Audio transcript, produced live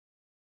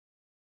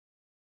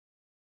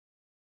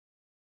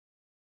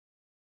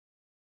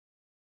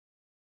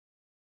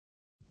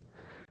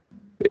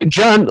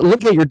John,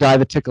 look at your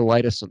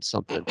diverticulitis on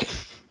something.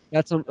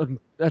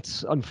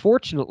 That's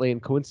unfortunately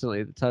and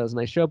coincidentally the title is a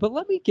nice show. But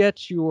let me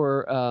get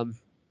your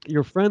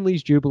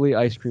Friendly's Jubilee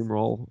ice cream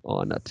roll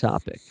on a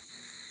topic.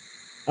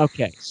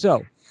 Okay,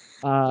 so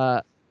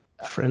uh,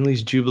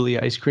 Friendly's Jubilee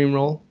ice cream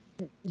roll.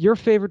 your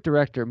favorite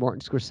director,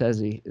 Martin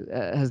Scorsese,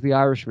 has The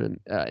Irishman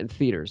in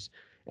theaters,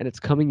 and it's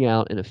coming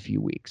out in a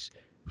few weeks.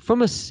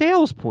 From a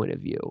sales point of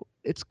view,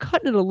 it's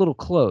cutting it a little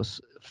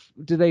close.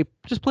 Do they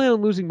just plan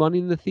on losing money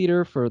in the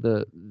theater for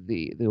the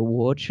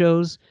award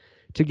shows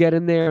to get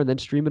in there and then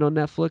stream it on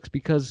Netflix?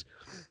 Because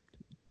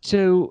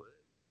to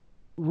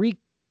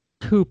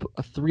recoup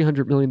a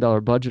 $300 million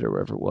budget or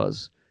whatever it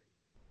was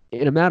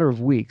in a matter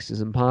of weeks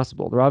is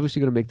impossible. They're obviously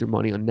going to make their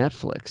money on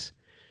Netflix.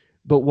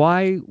 But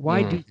why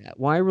do that?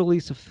 Why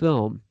release a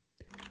film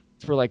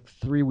for like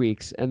 3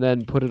 weeks and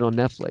then put it on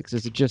Netflix?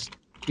 Is it just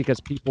because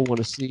people want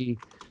to see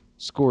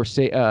De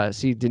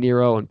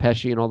Niro and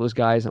Pesci and all those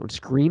guys on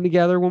screen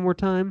together one more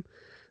time,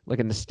 like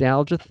a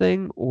nostalgia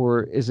thing,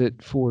 or is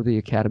it for the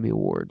Academy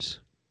Awards?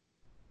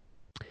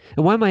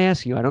 And why am I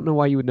asking you? I don't know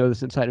why you would know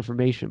this inside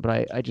information,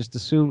 but I just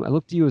assume I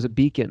look to you as a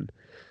beacon,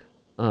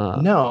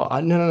 uh, No,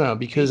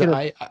 because beacon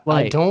of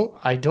light.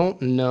 I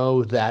don't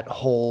know that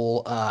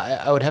whole.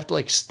 I would have to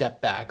like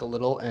step back a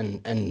little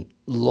and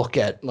look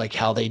at like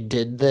how they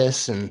did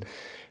this and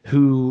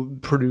who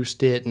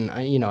produced it, and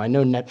I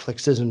know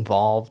Netflix is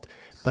involved,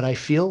 but I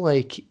feel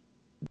like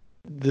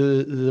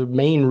the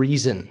main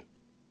reason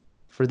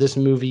for this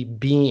movie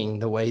being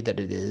the way that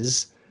it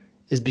is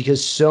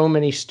because so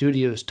many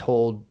studios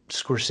told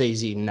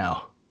Scorsese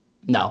no.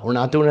 No, we're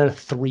not doing a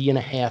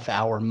 3.5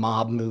 hour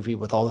mob movie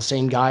with all the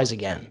same guys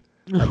again.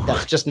 Like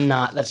that's just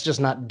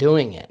not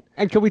doing it.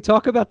 And can we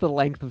talk about the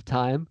length of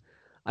time?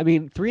 I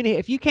mean, three and a half.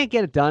 If you can't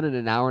get it done in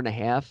an hour and a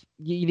half,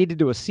 you need to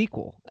do a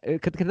sequel.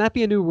 Can that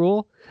be a new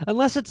rule?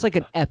 Unless it's like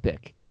an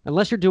epic.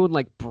 Unless you're doing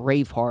like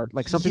Braveheart,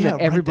 like something that Yeah, right.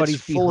 That's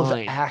everybody's full of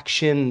behind.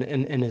 action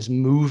and is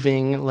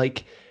moving.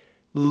 Like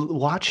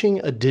watching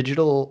a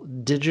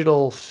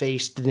digital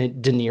faced De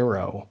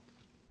Niro,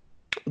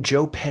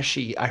 Joe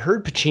Pesci. I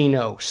heard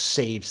Pacino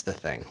saves the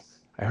thing.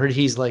 I heard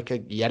he's like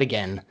yet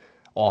again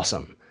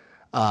awesome.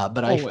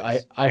 But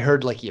Always. I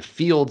heard like you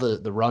feel the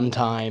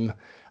runtime.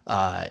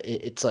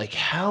 It's like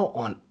how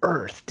on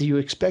earth do you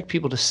expect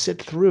people to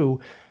sit through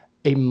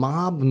a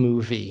mob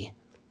movie,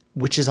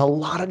 which is a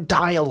lot of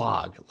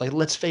dialogue? Like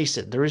let's face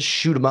it, there is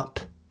shoot 'em up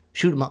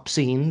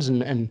scenes and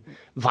Well,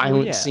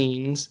 violent yeah,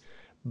 scenes,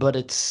 but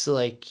it's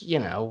like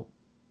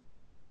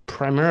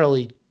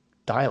primarily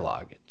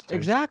dialogue. There's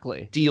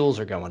exactly. deals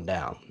are going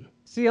down.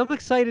 See, I'm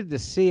excited to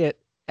see it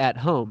at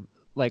home,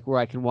 like where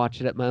I can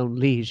watch it at my own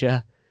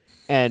leisure.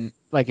 And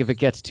like if it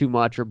gets too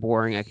much or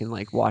boring, I can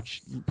like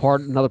watch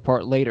another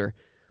part later.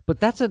 But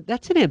that's an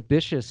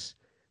ambitious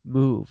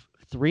move.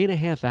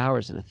 3.5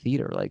 hours in a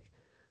theater. Like,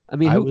 I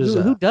mean, I who was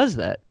who who does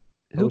that?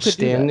 I Who was could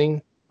do that?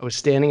 standing I was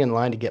standing in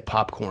line to get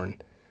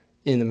popcorn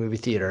in the movie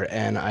theater,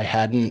 and I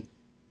hadn't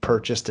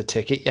purchased a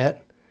ticket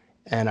yet,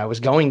 and I was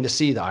going to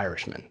see The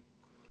Irishman.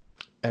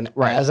 And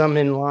Right. as I'm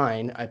in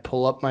line, I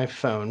pull up my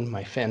phone,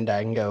 my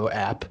Fandango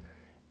app,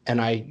 and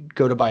I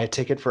go to buy a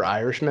ticket for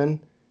Irishman.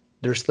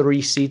 There's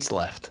 3 seats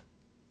left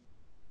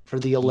for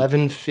the Ye-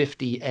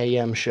 11:50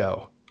 a.m.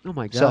 show. Oh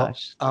my So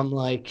gosh. I'm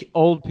like,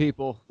 Old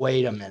people.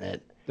 wait a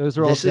minute. Those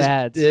are all This is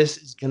dads. this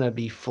is gonna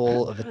be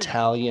full of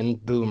Italian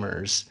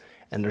boomers,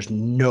 and there's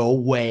no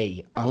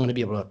way I'm gonna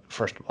be able to,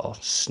 first of all,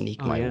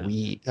 sneak Oh my yeah.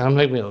 weed. I'm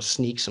not gonna be able to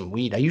sneak some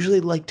weed. I usually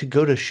like to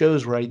go to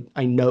shows where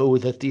I know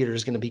the theater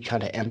is gonna be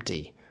kind of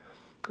empty.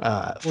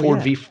 Well, Ford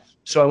yeah. v.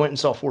 So I went and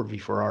saw Ford v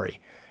Ferrari,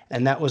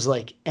 and that was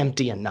like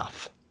empty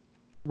enough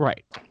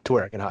Right. to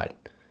where I could hide.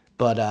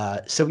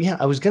 But so yeah,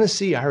 I was gonna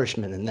see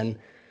Irishman, and then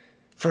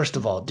first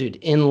of all, dude,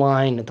 in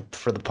line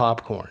for the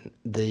popcorn,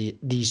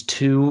 these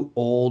two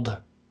old,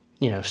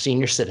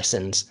 senior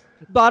citizens,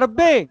 Bada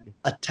bing.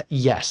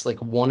 yes, like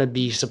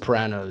wannabe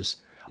Sopranos,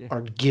 Yeah.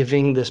 are Oh.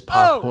 giving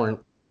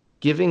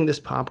this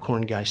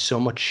popcorn guy so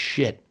much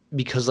shit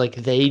because like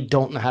they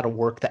don't know how to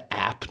work the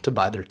app to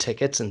buy their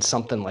tickets and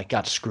something like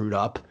got screwed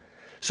up.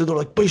 So they're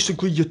like,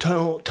 basically, you're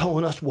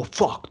telling us we're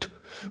fucked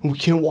and we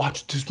can't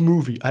watch this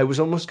movie. I was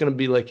almost gonna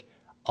be like,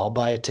 I'll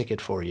buy a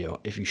ticket for you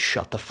if you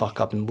shut the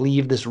fuck up and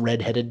leave this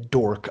redheaded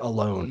dork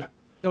alone.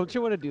 Don't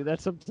you want to do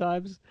that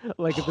sometimes?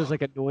 Like if there's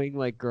like annoying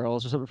like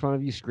girls or something in front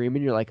of you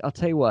screaming, you're like, I'll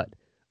tell you what,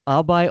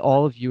 I'll buy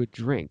all of you a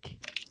drink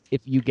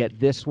if you get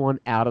this one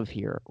out of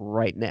here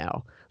right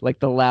now. Like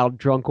the loud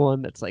drunk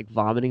one that's like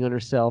vomiting on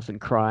herself and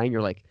crying.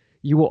 You're like,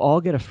 you will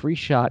all get a free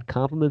shot,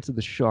 compliments of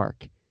the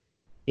shark,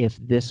 if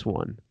this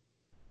one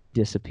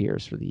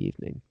disappears for the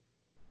evening.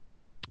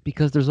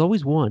 Because there's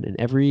always one in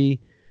every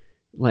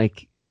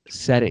like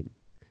setting.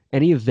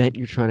 Any event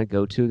you're trying to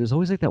go to, there's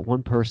always like that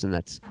one person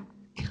that's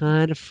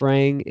kind of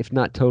fraying, if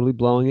not totally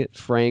blowing it,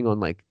 fraying on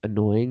like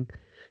annoying.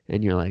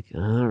 And you're like,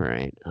 all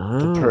right, the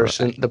all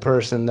person right. the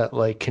person that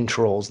like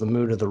controls the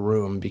mood of the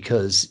room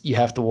because you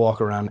have to walk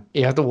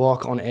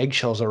on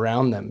eggshells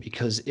around them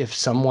because if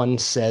someone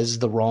says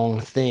the wrong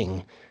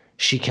thing,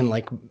 she can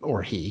like,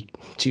 or he,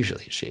 it's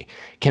usually she,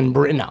 can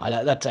bring, no,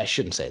 that's, I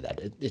shouldn't say that.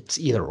 It's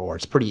either or.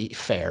 It's pretty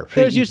fair,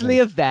 There's pretty usually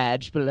even, a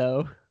vag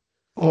below.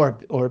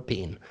 or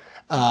bean.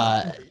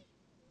 Uh,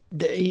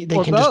 they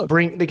Or can just both.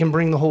 bring, they can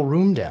bring the whole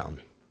room down.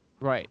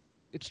 Right.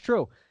 It's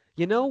true.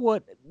 You know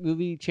what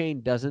movie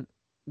chain doesn't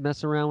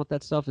mess around with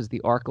that stuff is the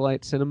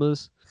ArcLight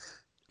cinemas.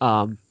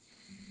 Um,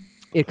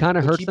 it kind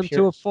of I hurts keep them to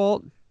hearing, a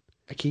fault.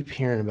 I keep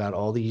hearing about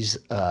all these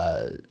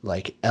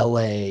like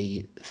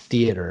LA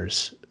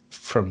theaters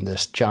from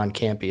this John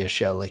Campea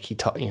show. Like he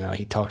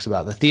talks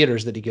about the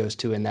theaters that he goes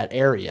to in that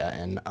area,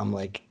 and I'm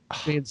like, They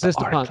oh, the insist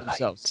upon arc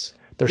themselves. lights.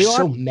 There's The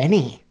so Arc,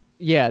 many.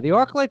 yeah, the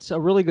ArcLight's a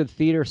really good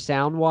theater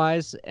sound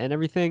wise and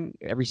everything.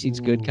 Every seat's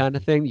good Ooh, kind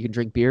of thing. You can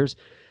drink beers,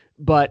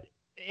 but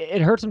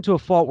it hurts them to a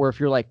fault where if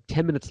you're like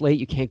 10 minutes late,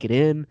 you can't get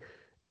in.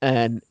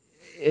 And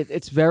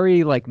it's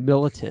very like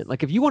militant.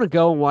 Like if you want to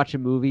go and watch a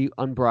movie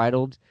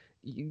unbridled,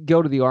 you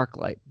go to the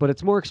ArcLight, but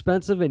it's more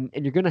expensive, and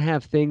you're gonna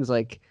have things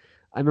like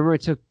I remember I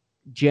took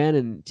Jen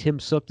and Tim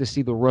Sook to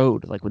see The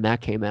Road, like when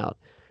that came out,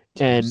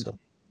 Tim. and So,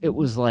 it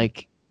was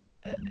like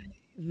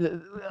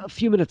a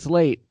few minutes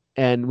late.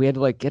 And we had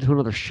to like get to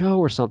another show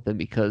or something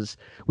because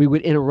we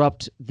would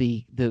interrupt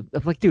the. I'm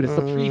like, dude, it's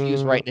the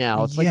previews right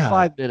now. It's like yeah.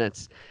 5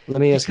 minutes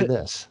Let me ask you because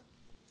this: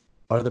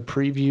 Are the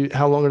preview?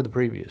 How long are the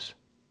previews?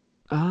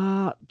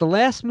 the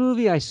last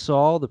movie I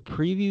saw, the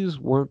previews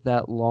weren't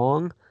that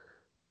long.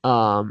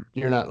 Um,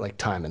 You're not like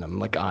timing them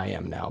like I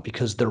am now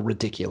because they're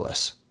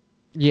ridiculous.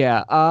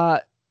 yeah.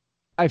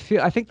 I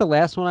think the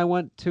last one I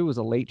went to was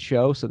a late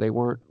show, so they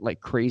weren't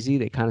like crazy.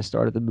 They kind of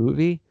started the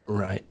movie,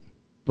 Right.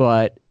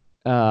 but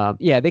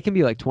yeah, they can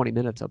be like 20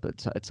 minutes up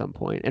at some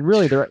point. And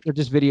really, they're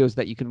just videos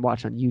that you can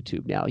watch on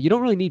YouTube now. You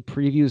don't really need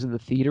previews in the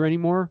theater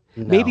anymore.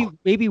 No.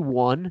 Maybe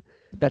one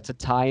that's a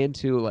tie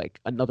into like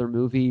another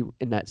movie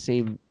in that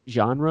same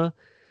genre,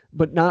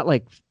 but not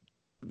like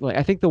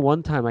I think the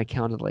one time I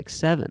counted like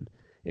seven.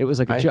 It was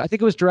like I I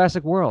think it was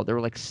Jurassic World. There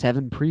were like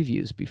seven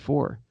previews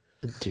before.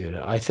 Dude,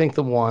 I think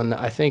the one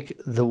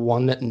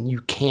that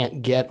you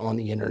can't get on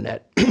the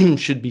internet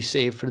should be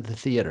saved for the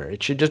theater.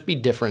 It should just be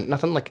different.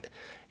 Nothing like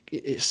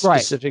Right.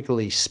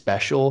 specifically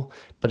special,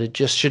 but it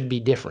just should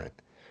be different.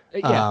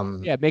 Yeah.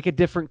 Um, Yeah. Make a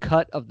different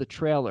cut of the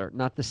trailer,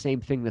 not the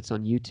same thing that's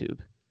on YouTube.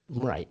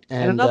 right.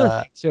 And And another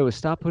thing too is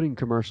stop putting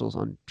commercials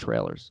on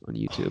trailers on oh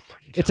YouTube.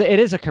 my God, It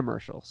is a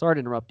commercial. Sorry to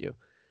interrupt you.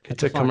 it's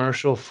That's a fine.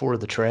 commercial for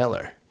the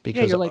trailer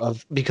Yeah, you're like,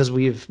 because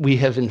we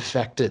have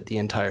infected the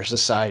entire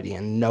society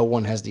and no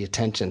one has the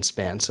attention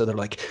span. So they're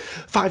like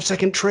 5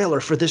 second trailer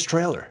for this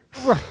trailer.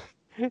 right.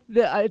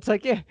 It's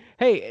like, yeah,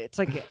 hey, it's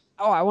like,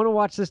 oh, I want to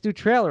watch this new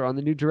trailer on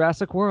the new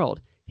Jurassic World.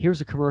 Here's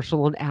a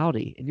commercial on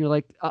Audi, and you're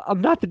like, I'm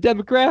not the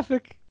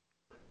demographic.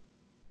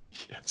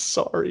 Yeah,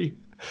 sorry.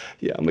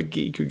 Yeah, I'm a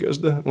geek who goes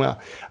to well,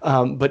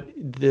 but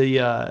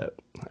I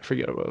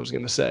forget what I was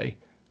gonna say.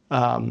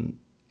 Um,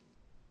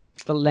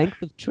 The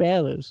length of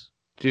trailers.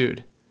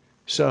 dude,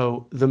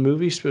 so the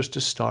movie's supposed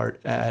to start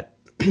at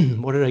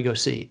what did I go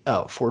see?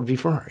 Oh, Ford v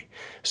Ferrari.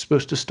 It's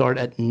supposed to start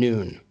at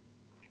noon.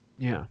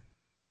 Yeah.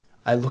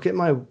 I look at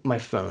my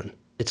phone.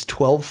 It's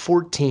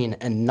 12:14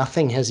 and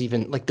nothing has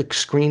even like the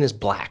screen is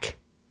black.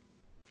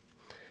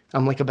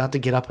 I'm like about to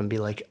get up and be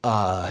like,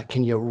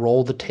 can you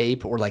roll the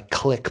tape or like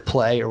click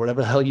play or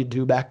whatever the hell you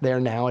do back there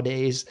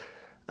nowadays?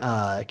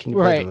 Can you play the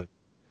Right. movie?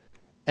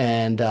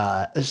 And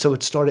so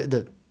it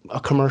started. A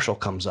commercial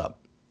comes up,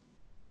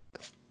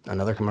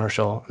 another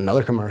commercial.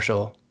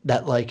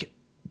 That like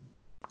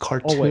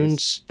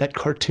Always.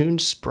 cartoon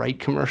sprite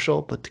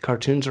commercial, but the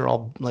cartoons are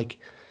all like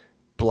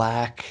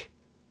black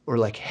or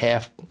like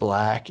half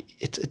black.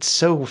 It's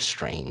so Yeah,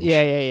 strange.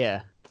 yeah,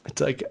 yeah. It's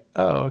like,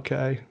 oh,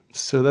 okay,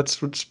 so that's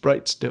what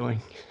Sprite's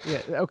doing.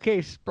 Yeah.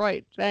 Okay,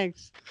 Sprite.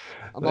 Thanks.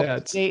 I'm up Yeah,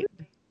 to date.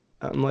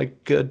 I'm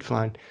like, good,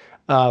 fine.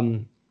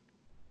 Um,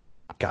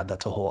 God,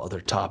 that's a whole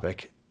other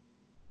topic.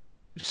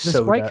 The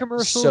Sprite Soda,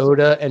 commercials.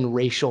 soda, and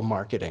racial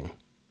marketing.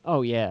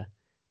 Oh yeah.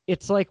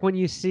 It's like when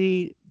you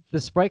see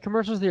the Sprite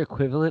commercials, the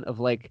equivalent of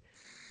like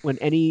when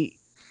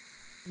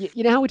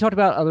you know how we talked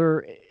about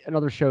other in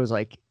other shows,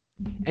 like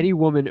any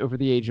woman over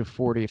the age of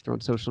 40, if they're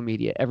on social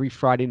media, every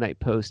Friday night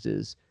post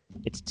is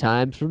it's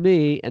time for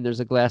me, and there's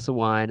a glass of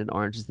wine, and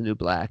orange is the new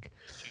black,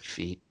 2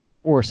 feet,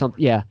 or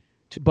something. Yeah.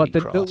 two But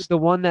feet crossed. the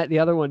one that the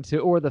other one too,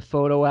 or the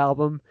photo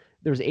album.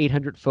 There's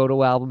 800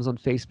 photo albums on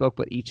Facebook,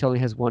 but each only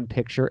has one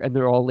picture, and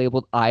they're all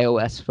labeled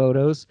iOS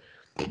photos.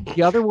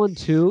 The other one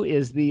too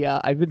is the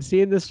I've been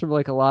seeing this from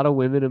like a lot of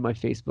women in my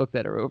Facebook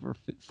that are over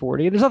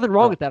 40, and there's nothing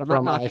wrong with that. I'm not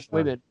From knocking iPhone.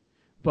 women,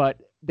 but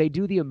they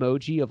do the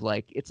emoji of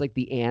like it's like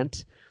the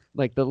ant,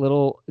 like the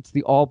little it's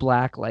the all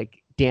black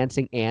like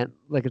dancing ant,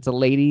 like it's a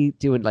lady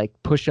doing like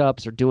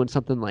push-ups or doing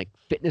something like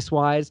fitness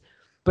wise,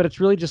 but it's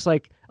really just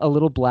like a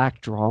little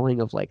black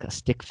drawing of like a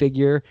stick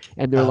figure,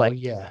 and they're Oh like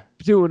yeah.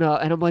 doing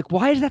and I'm like,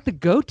 why is that the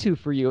go-to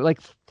for you? Like,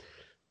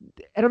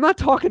 and I'm not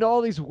talking to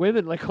all these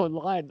women like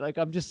online. Like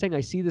I'm just saying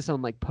I see this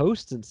on like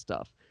posts and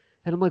stuff.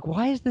 And I'm like,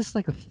 why is this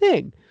like a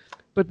thing?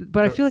 But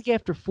I Er, feel like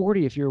after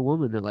 40, if you're a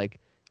woman, they're like,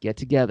 get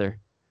together.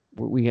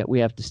 We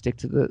have to stick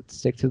to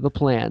the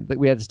plan. Like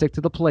we have to stick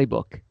to the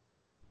playbook.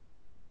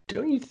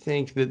 Don't you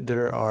think that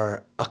there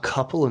are a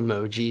couple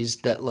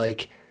emojis that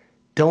like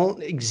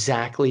don't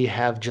exactly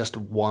have just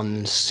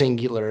one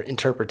singular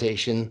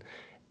interpretation?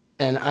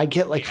 And I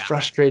get like Yeah.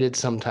 frustrated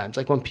sometimes.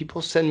 Like when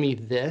people send me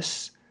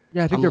this,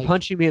 Yeah, I think I'm they're like,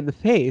 punching me in the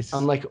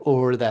face.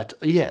 or that,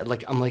 yeah,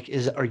 like I'm like,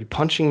 are you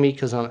punching me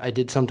because I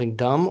did something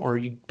dumb, or are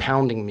you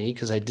pounding me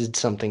because I did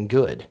something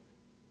good?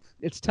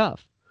 It's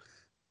tough.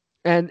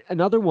 And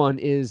another one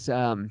is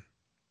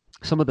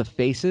some of the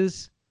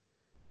faces.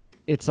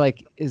 It's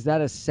like, is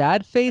that a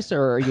sad face,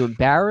 or are you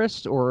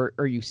embarrassed, or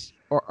are you,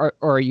 or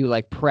are you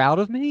like proud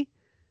of me?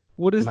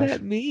 What does My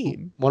that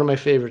mean? one of my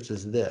favorites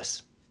is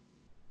this,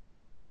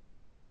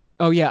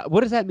 Oh yeah,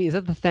 what does that mean? Is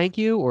that the thank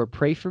you or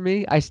pray for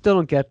me? I still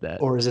don't get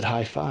that. or is it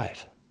high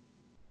five?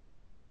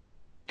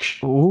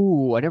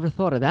 Ooh, I never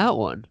thought of that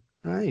one.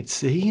 Right,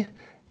 see?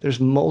 There's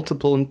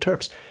multiple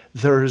interps.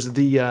 There's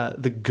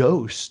the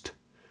ghost,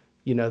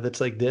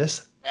 that's like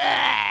this.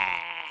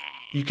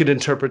 You could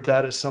interpret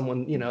that as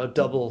someone,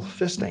 double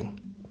fisting.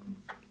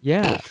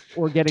 Yeah,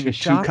 or getting a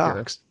Two shocker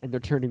cocks. and they're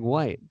turning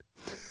white.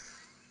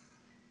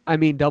 I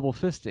mean, double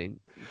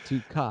fisting,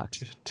 two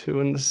Two, cocks. two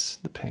in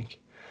the pink.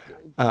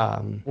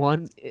 Um,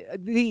 One,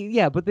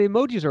 yeah, but the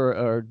emojis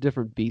are a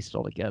different beast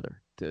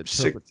altogether to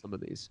six, interpret some of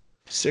these.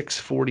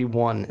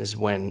 641 is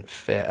when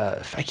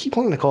I keep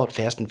wanting to call it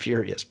Fast and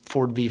Furious.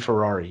 Ford v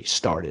Ferrari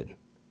started.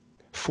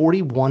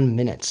 41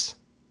 minutes.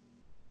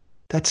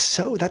 That's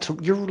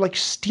you're like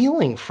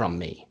stealing from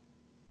me.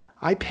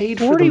 I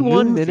paid for the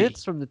 41 movie.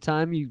 minutes from the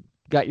time you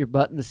got your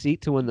butt in the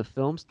seat to when the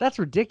films. That's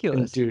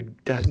And ridiculous. dude,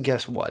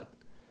 guess what?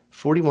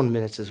 41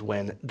 minutes is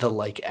when the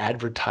like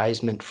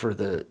advertisement for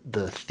the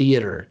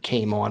theater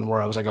came on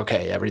where I was like,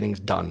 okay, everything's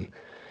done.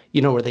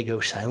 Where they go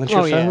silence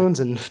your Oh yeah, phones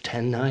and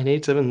 10, 9,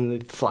 8, 7, and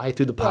they fly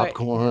through the right.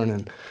 popcorn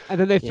and And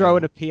then they you throw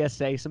in know, a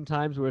PSA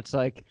sometimes where it's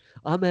like,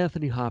 "I'm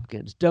Anthony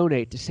Hopkins.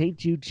 Donate to St.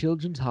 Jude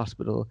Children's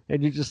Hospital,"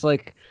 and you're just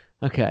like,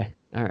 "Okay,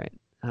 all right,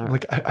 all I'm right."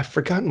 like I've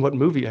forgotten what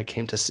movie I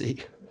came to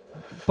see.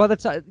 But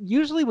that's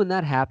usually when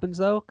that happens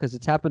though, because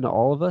it's happened to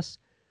all of us.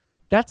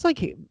 That's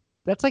like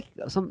that's like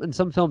some in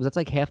some films that's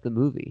like half the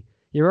movie.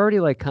 You're already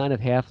like kind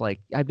of half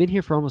like I've been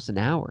here for almost an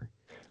hour.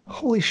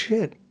 Holy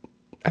shit.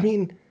 I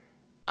mean,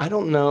 I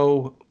don't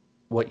know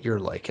what you're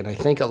like, and I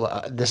think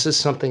this is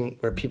something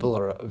where people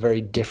are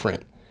very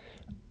different.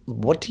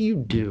 What do you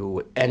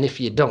do? And if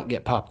you don't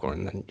get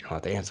popcorn, then you don't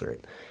have to answer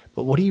it.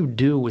 But what do you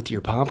do with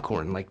your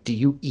popcorn? Like, do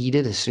you eat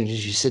it as soon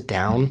as you sit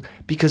down?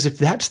 Because if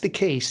that's the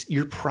case,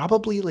 you're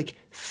probably like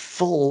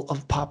full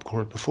of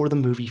popcorn before the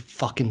movie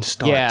fucking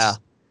Yeah, starts.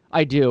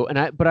 I do, and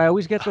I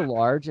always get the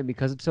large, and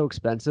because it's so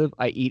expensive,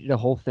 I eat the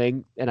whole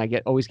thing, and I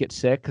get always get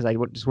sick because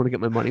just want to get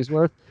my money's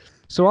worth.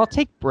 So I'll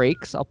take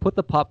breaks. I'll put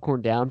the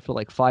popcorn down for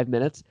like 5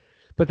 minutes,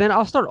 but then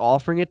I'll start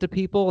offering it to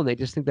people, and they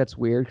just think that's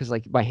weird because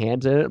like my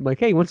hands in it. I'm like,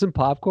 hey, you want some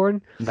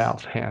popcorn?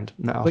 Mouth, hand,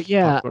 But mouth,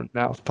 yeah, popcorn,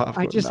 mouth,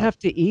 I popcorn, just mouth. have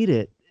to eat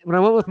it. When I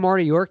went with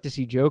Marty York to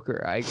see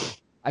Joker,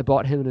 I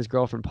bought him and his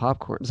girlfriend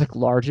popcorn. It's like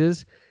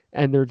larges,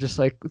 and they're just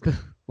like,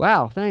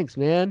 "Wow, thanks,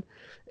 man."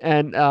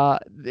 And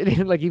they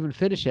didn't like even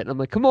finish it. And I'm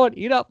like, "Come on,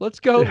 eat up. Let's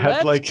go. It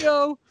had Let's like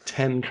go."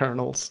 10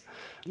 kernels.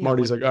 Yeah, I'm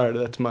Marty's like, like, all right,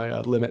 that's my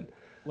limit.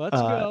 "Let's Uh,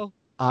 go."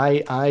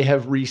 I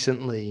have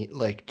recently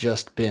like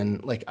just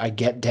been like I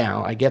get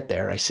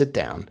there, I sit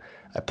down,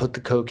 I put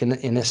the Coke in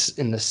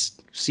the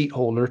seat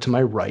holder to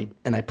my right,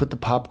 and I put the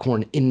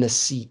popcorn in the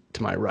seat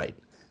to my right,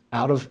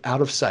 out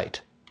of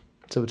sight.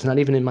 So it's not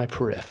even in my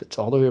periph. It's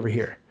all the way over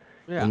here.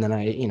 Yeah, And then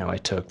I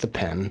took the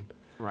pen.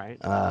 right.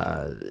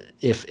 Uh,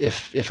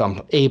 if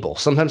I'm able,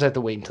 sometimes I have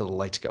to wait until the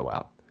lights go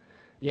out.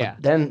 Yeah,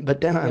 But then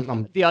you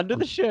get the under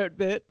the shirt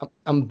bit.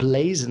 I'm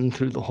blazing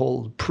through the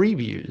whole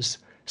previews.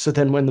 So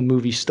then when the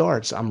movie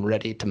starts, I'm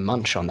ready to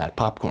munch on that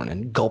popcorn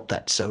and gulp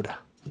that soda.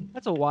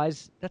 That's a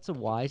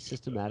wise,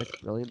 systematic,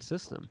 brilliant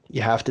system.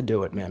 You have to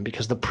do it, man,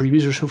 because the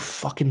previews are so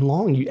fucking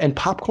long. And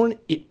popcorn,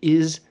 it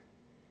is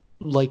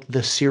like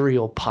the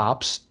cereal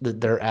pops.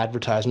 That their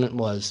advertisement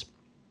was,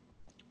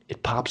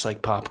 it pops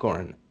like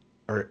popcorn,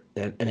 and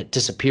it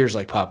disappears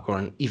like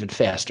popcorn even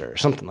faster, or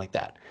something like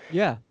that.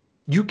 Yeah.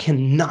 You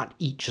cannot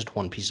eat just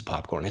one piece of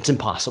popcorn. It's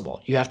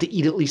impossible. You have to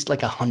eat at least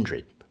like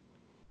 100.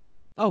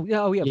 Oh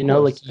yeah, of Like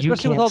course. you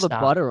Especially with can't all the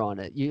stop. butter on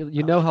it.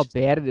 You Oh, know how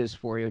bad it is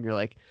for you, and you're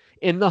like,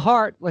 in the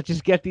heart. Let's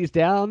just get these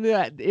down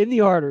in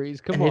the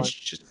arteries. Come on.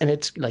 and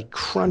it's like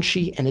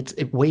crunchy and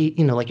it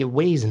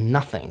weighs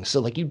nothing. So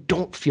like you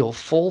don't feel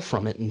full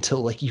from it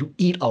until like you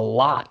eat a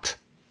lot.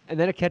 And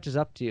then it catches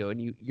up to you,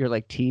 and you're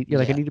like teeth. You're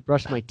like, I Yeah. need to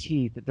brush my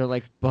teeth. They're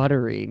like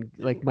buttery, and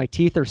like my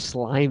teeth are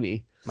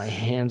slimy. My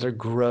hands are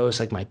gross,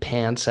 like my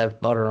pants have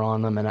butter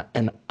on them,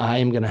 and I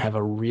am gonna have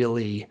a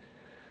really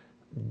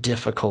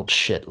difficult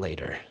shit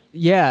later.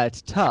 Yeah,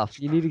 it's tough.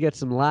 You need to get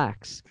some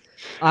lax.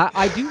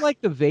 I do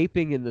like the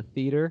vaping in the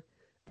theater.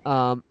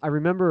 I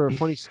remember a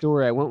funny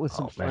story. I went with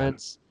some Oh man.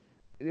 friends.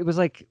 It was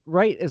like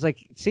right, it was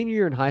like senior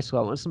year in high school.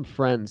 I went with some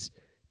friends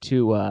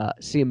to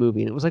see a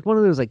movie, and it was like one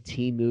of those like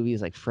teen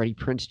movies, like Freddie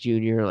Prince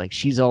Jr., like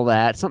She's All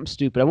That, something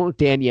stupid. I went with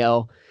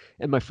Danielle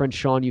and my friend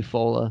Sean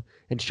Ufola,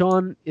 and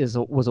Sean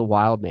was a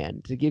wild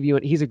man. To give you,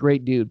 he's a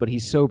great dude, but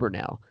he's sober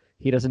now.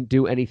 He doesn't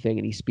do anything,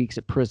 and he speaks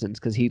at prisons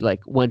because he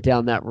like went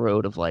down that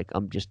road of like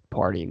I'm just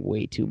partying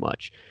way too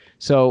much.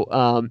 So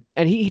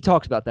and he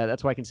talks about that.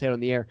 That's why I can say it on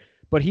the air.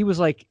 But he was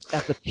like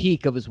at the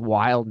peak of his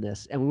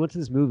wildness, and we went to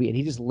this movie, and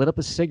he just lit up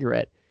a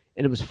cigarette,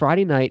 and it was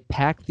Friday night,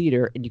 packed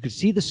theater, and you could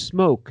see the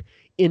smoke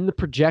in the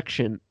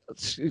projection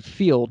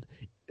field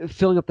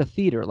filling up the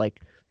theater.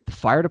 Like the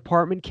fire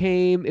department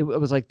came. It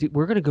was like, dude,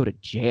 we're gonna go to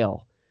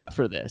jail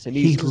for this. And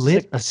He he was lit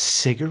like, a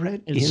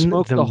cigarette and in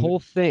smoked the the. whole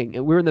thing.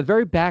 And we were in the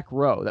very back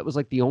row. That was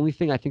like the only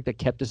thing I think that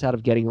kept us out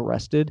of getting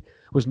arrested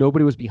was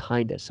nobody was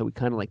behind us. So we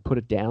kind of like put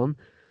it down.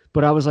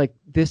 But I was like,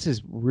 this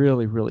is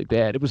really, really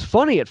bad. It was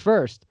funny at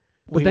first,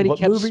 but Wait, then he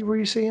what movie kept. were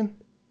you seeing?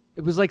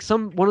 It was like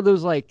some one of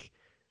those like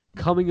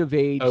coming of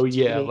age Oh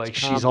yeah, teenage like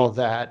she's all comedy.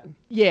 that.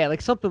 Yeah,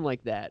 like something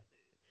like that.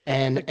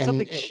 And Like and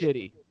something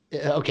shitty.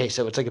 okay,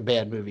 so it's like a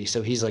bad movie.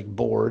 So he's like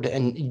bored.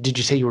 And did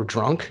you say you were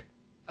drunk?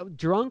 I was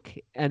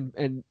drunk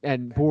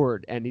and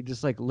bored, and he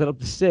just like lit up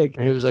the cig.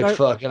 And he was like,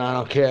 "Fucking, I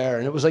don't care."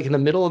 And it was like in the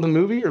middle of the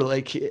movie, or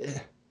like,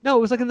 No,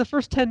 it was like in the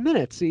first 10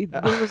 minutes.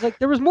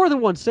 There was more than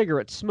one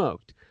cigarette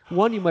smoked.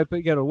 One you might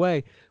get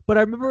away, but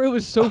I remember it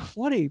was so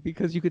funny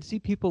because you could see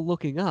people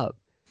looking up,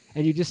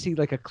 and you just see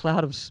like a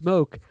cloud of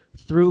smoke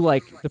through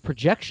like the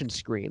projection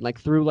screen, like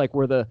through like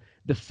where the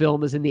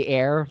film is in the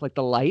air, like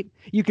the light.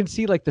 You can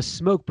see like the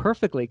smoke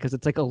perfectly because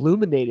it's like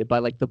illuminated by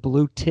like the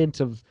blue tint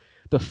of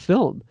the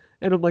film.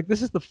 And I'm like,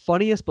 this is the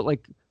funniest but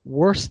like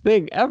worst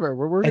thing ever.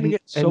 Where we're gonna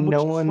get so and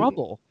much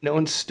trouble. no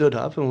one stood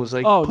up and was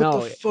like, Oh "Put the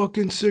no,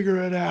 fucking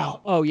cigarette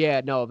out." oh yeah,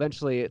 no.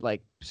 Eventually,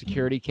 like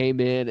security came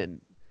in, and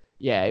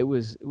yeah, it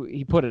was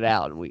he put it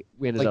out, and we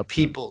ended Like up.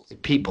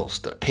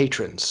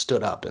 patrons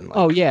stood up and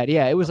Oh like, yeah,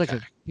 yeah. It was like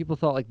okay, people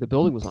thought like the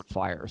building was on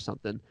fire or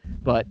something,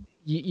 but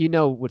you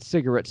know what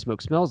cigarette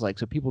smoke smells like,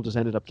 so people just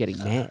ended up getting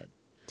mad.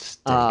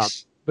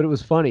 stinks. But it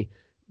was funny.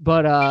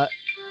 But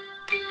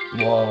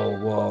Whoa,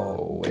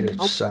 whoa! Way to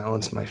I'm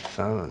silence my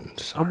phone. I'm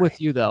Sorry.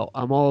 with you though.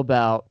 I'm all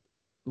about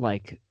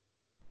like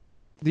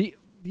do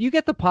you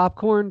get the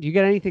popcorn? Do you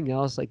get anything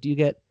else? Like, do you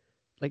get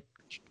like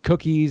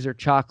cookies or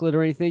chocolate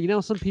or anything? You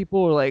know, some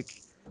people are like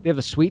they have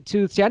a sweet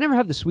tooth. See, I never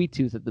have the sweet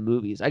tooth at the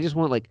movies. I just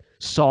want like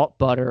salt,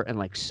 butter, and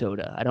like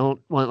soda. I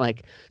don't want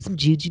like some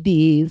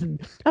jujubes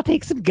and I'll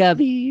take some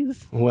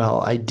gummies.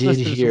 Well, I did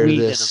Unless there's hear weed in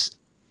them. this.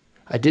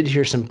 I did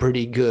hear some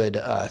pretty good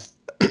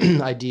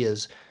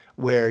ideas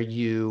where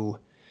you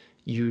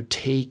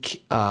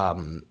take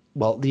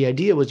well, the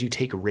idea was you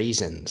take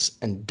raisins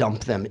and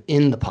dump them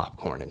in the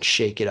popcorn and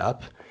shake it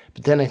up.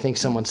 But then I think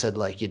someone said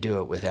like you do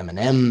it with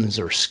M&Ms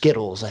or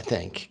Skittles, I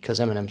think, because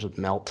M&Ms would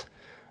melt.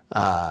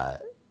 Uh,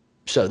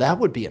 so that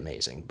would be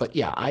amazing. But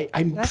yeah,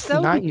 I'm That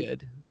would be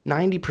good.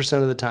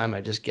 90% of the time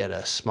I just get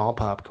a small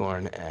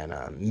popcorn and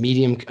a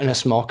medium and a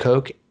small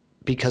Coke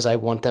because I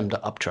want them to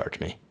upcharge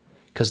me.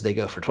 Because they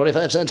go for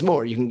 25 cents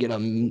more, you can get a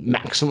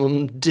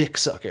maximum dick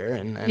sucker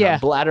and a Yeah,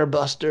 bladder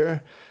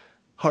buster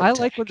I heart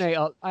like when tank.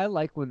 I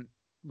like when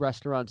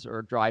restaurants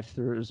or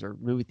drive-throughs or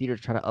movie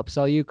theaters try to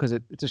upsell you because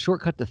it's a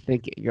shortcut to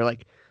thinking. You're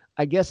like,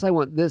 I guess I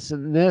want this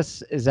and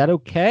this. Is that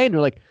okay? And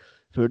they're like,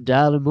 for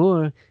 $1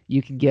 more,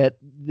 you can get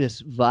this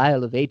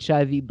vial of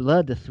HIV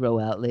blood to throw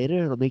out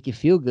later. It'll make you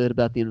feel good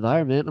about the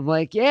environment. I'm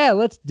like, yeah,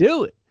 let's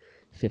do it.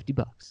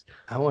 $50.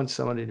 I want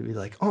somebody to be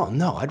like, oh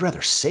no, I'd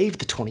rather save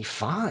the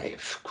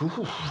 25.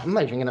 Ooh, I'm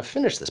not even going to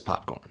finish this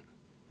popcorn.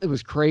 It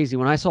was crazy.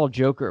 When I saw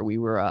Joker, we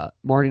were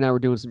Marty and I were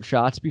doing some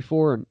shots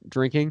before and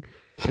drinking.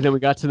 And then we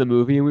got to the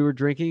movie and we were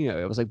drinking.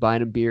 I was like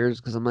buying him beers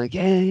because I'm like,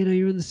 yeah, you know,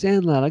 you're in the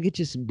Sandlot. I'll get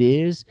you some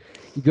beers.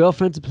 Your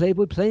girlfriend's a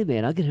Playboy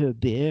Playmate. I'll get her a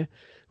beer.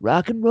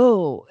 Rock and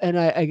roll. And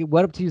I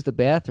went up to use the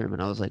bathroom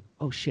and I was like,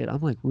 oh shit,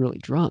 I'm like really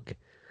drunk.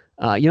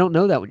 You don't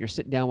know that when you're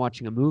sitting down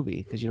watching a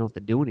movie because you don't have to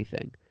do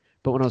anything.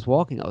 But when I was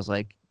walking, I was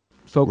like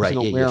focusing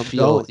Right? on Yeah, where I'm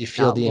going, you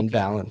feel the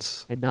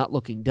imbalance. and not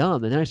looking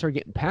dumb. And then I started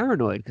getting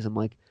paranoid because I'm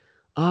like,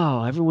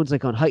 oh, everyone's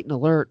like on heightened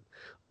alert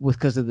with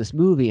because of this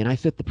movie, and I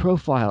fit the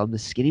profile. I'm the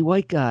skinny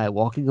white guy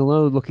walking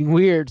alone, looking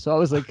weird. So I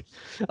was like,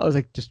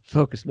 just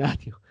focus,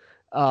 Matthew.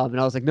 And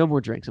I was like, no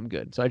more drinks. I'm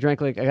good. So I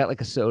got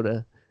like a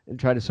soda and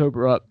tried to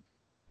sober up.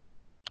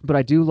 But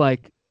I do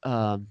like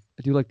the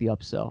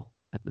upsell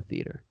at the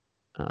theater.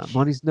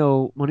 Money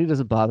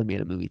doesn't bother me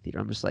at a movie theater.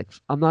 I'm just like,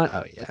 I'm not, Oh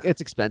like, yeah.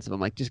 it's expensive.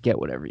 I'm like, just get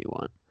whatever you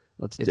want.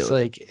 Let's do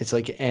it. It's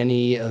like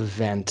any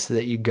event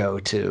that you go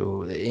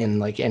to in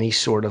like any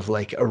sort of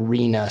like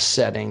arena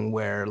setting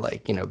where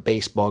like,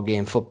 baseball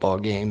game, football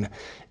game,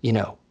 you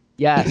know,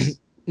 Yes.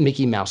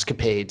 Mickey Mouse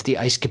capades, the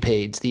ice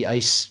capades, the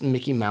ice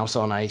Mickey Mouse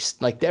on ice,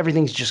 like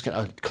everything's just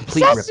a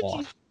complete rip Sesame.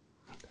 off.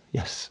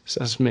 Yes,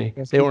 Sesame.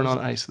 They Sesame weren't on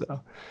presents. ice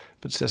though,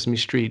 but Sesame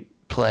Street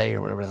play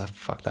or whatever the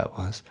fuck that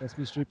was.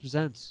 Sesame Street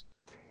presents.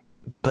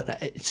 But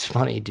it's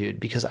funny, dude,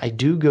 because I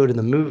do go to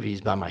the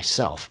movies by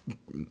myself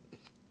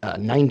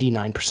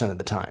 99% of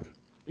the time.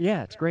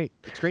 Yeah, it's great.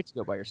 It's great to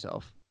go by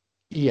yourself.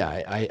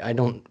 Yeah, I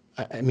don't.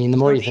 I mean, the There's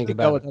more no you need think to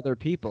go about it, with other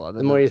people other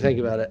the more than you think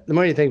about it, the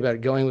more you think about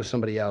it, going with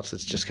somebody else,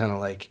 it's just kind of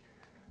like,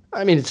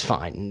 I mean, it's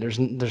fine. There's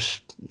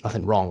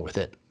nothing wrong with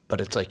it,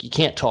 but it's like you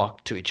can't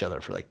talk to each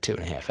other for like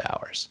 2.5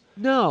 hours.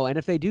 No, and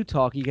if they do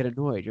talk, you get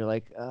annoyed. You're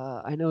like,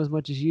 I know as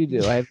much as you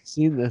do. I haven't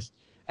seen this.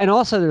 And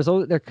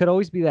also, there could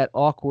always be that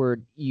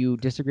awkward you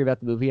disagree about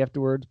the movie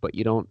afterwards, but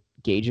you don't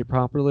gauge it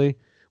properly.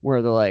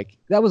 Where they're like,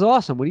 "That was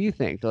awesome. What do you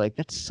think?" They're like,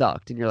 "That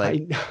sucked," and you're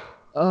like, I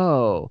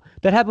 "Oh."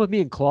 That happened with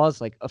me and Claus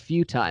like a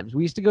few times.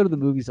 We used to go to the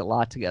movies a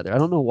lot together. I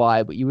don't know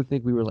why, but you would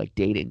think we were like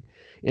dating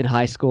in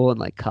high school and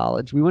like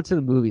college. We went to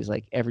the movies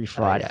like every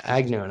Friday yeah,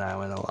 Agnew and I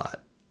went a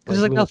lot. because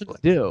there's Like like we went nothing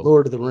to to like do.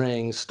 Lord of the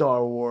Rings,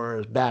 Star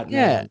Wars, Yeah,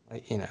 Batman,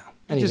 like, you just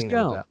anything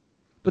that was go. out.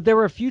 But there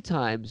were a few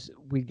times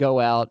we'd go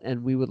out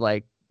and we would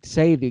like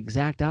say the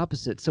exact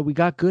opposite. So we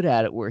got good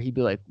at it where he'd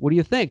be like, "What do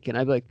you think?" And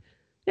I'd be like,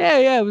 "Yeah,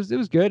 yeah, it was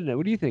good." And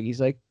what do you think? He's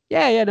like,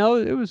 "Yeah, yeah, no,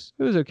 it was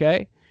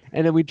okay."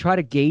 And then we'd try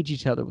to gauge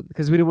each other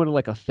because we didn't want to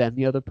like offend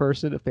the other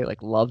person if they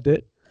like loved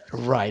it.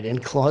 Right.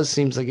 And Claus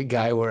seems like a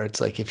guy where it's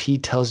like if he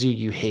tells you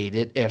you hate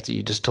it after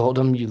you just told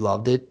him you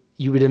loved it,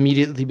 you would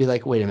immediately be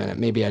like, wait a minute,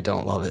 maybe I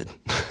don't love it.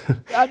 No,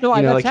 that's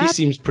Like he happened.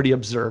 seems pretty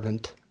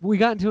observant. We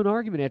got into an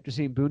argument after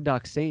seeing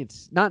Boondock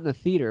Saints, not in the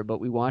theater, but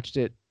we watched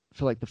it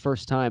for like the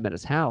first time at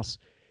his house.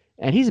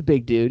 And he's a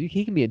big dude.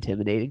 He can be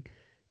intimidating.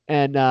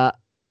 And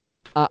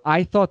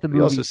I thought the He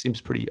also movie.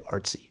 seems pretty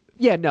artsy.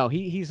 Yeah, no,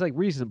 he's like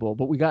reasonable,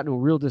 but we got into a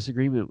real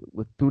disagreement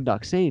with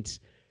Boondock Saints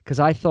because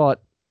I thought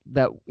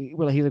that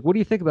well, he's like, "What do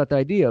you think about the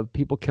idea of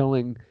people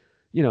killing,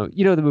 the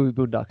movie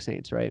Boondock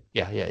Saints, right?"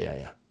 Yeah, yeah, yeah,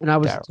 yeah. And I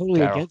was Daryl, totally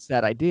Daryl. against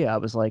that idea. I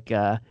was like,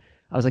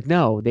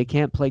 no, they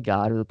can't play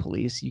God or the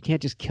police. You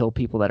can't just kill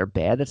people that are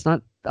bad. That's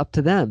not up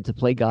to them to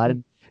play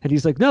God. And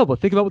he's like, no, but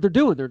think about what they're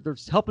doing. They're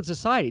helping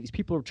society. These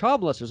people are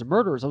child molesters and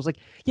murderers. I was like,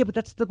 yeah, but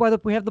that's why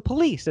we have the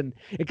police. And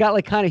it got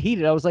like kind of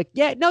heated. I was like,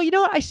 yeah, no, you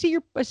know what? I see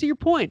your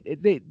point.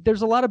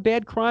 There's a lot of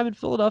bad crime in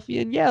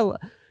Philadelphia, and yeah,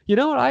 you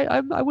know what?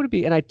 I wouldn't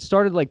be. And I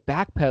started like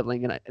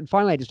backpedaling, and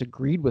finally I just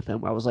agreed with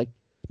him. I was like,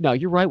 no,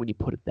 you're right when you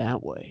put it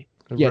that way.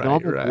 Yeah, no, Right, I'm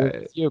on board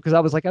right. with you because I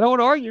was like, I don't want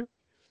to argue.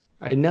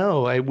 I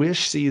know. I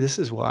wish, see, this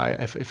is why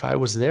if I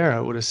was there, I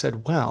would have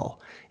said, well,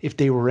 if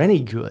they were any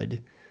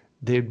good,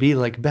 they'd be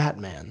like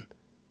Batman,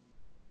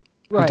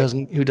 Right.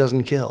 who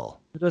doesn't kill.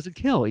 Who doesn't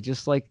kill. He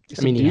just like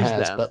I mean, he subdues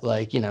has, them. but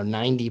like,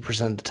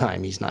 90% of the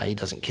time he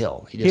doesn't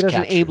kill. He He just doesn't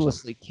captures them.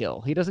 aimlessly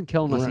kill. He doesn't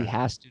kill unless he Right.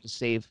 has to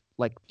save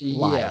like Yeah,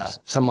 lives.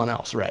 someone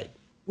else, right.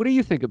 What do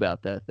you think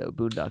about that though,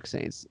 Boondock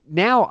Saints?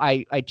 Now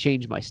I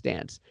changed my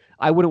stance.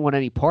 I wouldn't want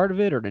any part of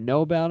it or to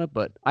know about it,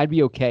 but I'd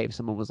be okay if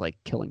someone was like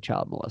killing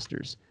child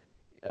molesters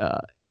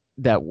uh,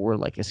 that were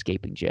like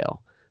escaping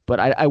jail. But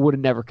I would have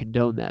never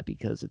condoned that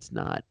because it's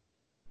not.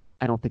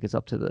 I don't think it's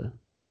up to the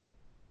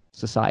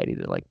society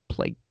to like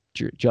play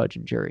judge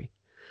and jury.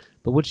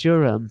 But what's Well,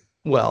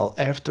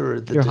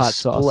 your hot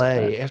sauce on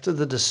that? after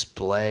the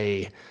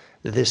display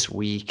this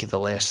week, the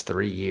last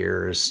 3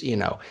 years,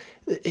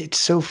 it's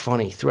so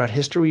funny. Throughout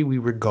history, we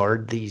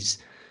regard these,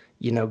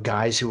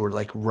 guys who were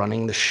like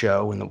running the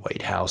show in the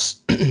White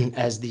House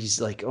as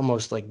these like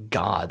almost like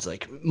gods,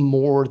 like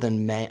more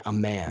than a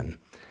man.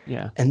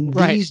 Yeah. And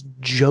Right. these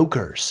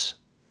jokers,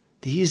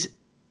 these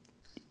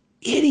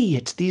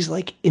idiots, these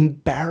like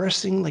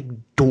embarrassing like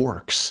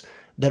dorks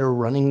that are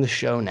running the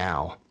show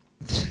now.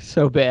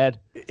 So bad.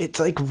 It's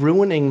like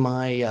ruining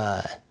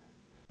my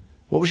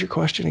what was your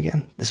question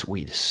again? This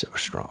weed is so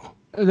strong.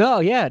 No,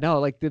 yeah, no,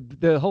 like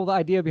the whole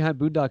idea behind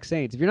Boondock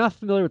Saints. If you're not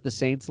familiar with the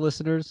Saints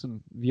listeners and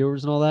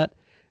viewers and all that,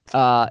 it's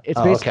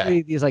Oh, okay.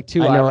 basically these like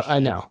two I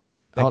Irishmen know.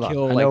 that Hold on.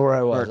 kill I like know where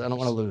I was. I don't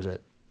want to murderers. lose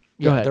it.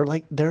 Go Yeah,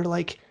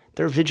 ahead.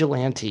 they're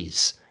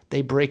vigilantes.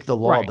 They break the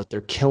law, Right. but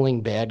they're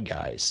killing bad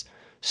guys.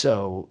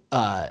 So,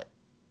 I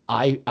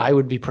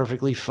would be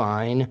perfectly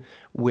fine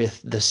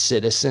with the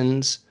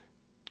citizens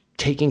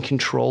taking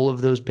control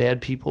of those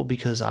bad people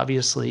because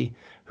obviously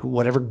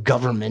whatever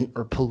government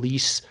or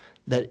police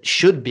that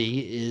should be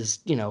is,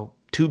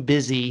 too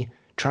busy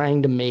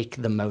trying to make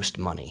the most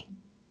money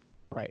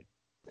Right.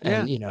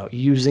 Yeah. and,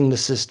 using the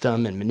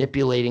system and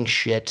manipulating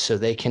shit so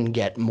they can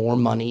get more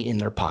money in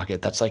their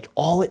pocket. That's like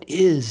all it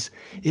is.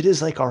 It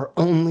is like our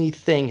only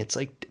thing. It's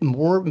like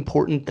more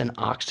important than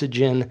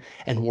oxygen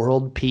and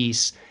world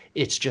peace.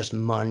 It's just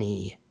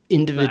money,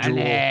 individual,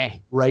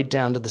 Money. right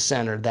down to the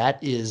center.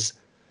 That is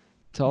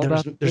It's all there's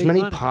about the there's big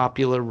many money.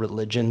 popular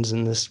religions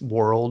in this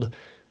world,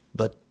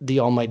 but the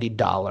almighty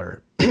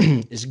dollar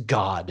is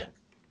God.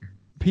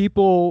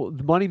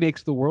 The money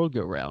makes the world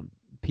go round.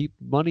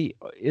 Money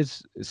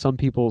is some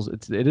people's.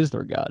 It is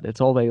their god. It's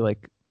all they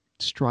like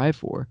strive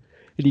for,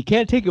 and you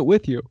can't take it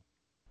with you.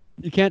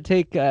 You can't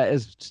take,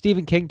 as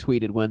Stephen King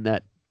tweeted when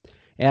that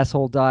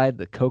asshole died,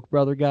 the Koch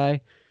brother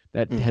guy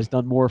that Mm, has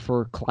done more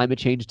for climate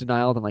change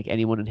denial than like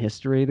anyone in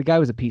history. The guy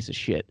was a piece of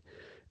shit.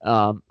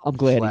 I'm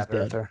glad he's flat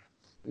dead. earther.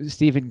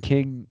 Stephen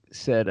King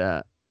said,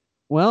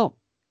 well,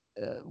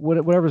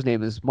 whatever his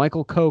name is,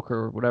 Michael Koch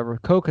or whatever,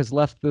 Koch has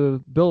left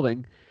the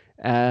building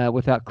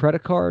without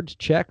credit cards,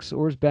 checks,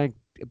 or his bank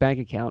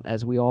account,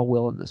 as we all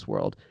will in this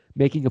world,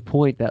 making a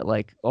point that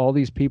like all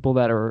these people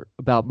that are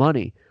about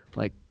money,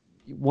 like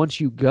once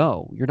you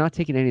go, you're not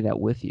taking any of that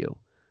with you.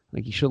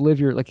 Like you should live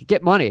your like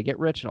get money, get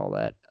rich, and all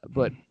that,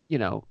 but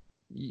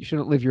You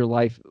shouldn't live your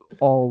life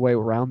all the way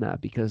around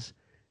that because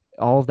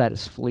all of that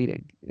is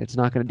fleeting. It's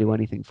not going to do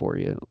anything for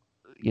you,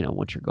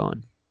 once you're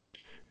gone.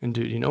 And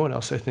dude, you know what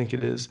else I think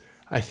it is?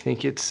 I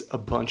think it's a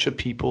bunch of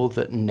people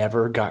that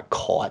never got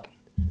caught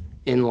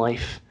in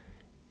life.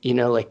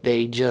 Like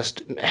they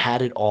just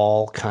had it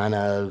all kind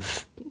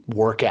of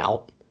work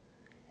out,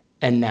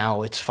 and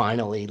now it's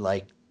finally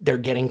like they're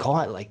getting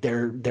caught. Like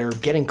they're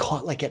getting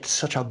caught like at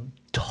such a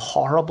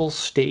horrible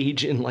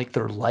stage in like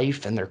their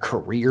life and their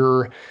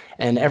career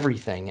and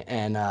everything.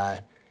 And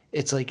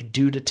it's like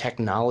due to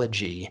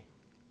technology,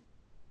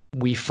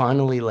 we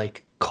finally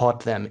like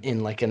caught them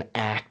in like an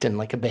act and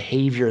like a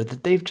behavior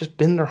that they've just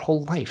been their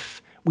whole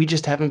life. We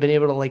just haven't been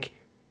able to like,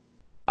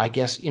 I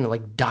guess,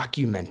 like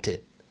document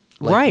it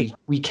like Right.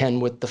 we can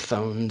with the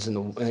phones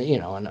and the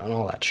and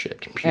all that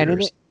shit, And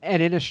computers.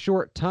 in a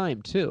short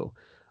time too.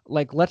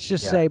 Like let's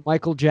just Yeah, say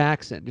Michael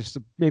Jackson,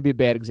 maybe a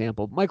bad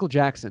example. Michael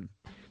Jackson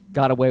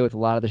got away with a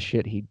lot of the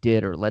shit he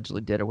did or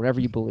allegedly did or whatever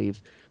you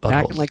believe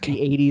back in buttholes. like the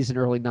 80s and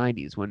early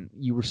 90s when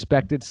you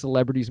respected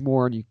celebrities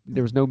more and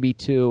there was no Me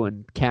Too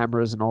and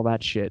cameras and all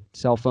that shit,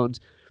 cell phones.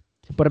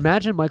 But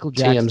imagine Michael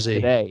Jackson TMZ.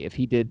 today if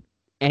he did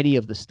any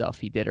of the stuff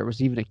he did or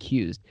was even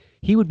accused.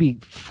 He would be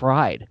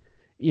fried,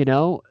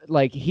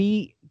 like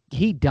he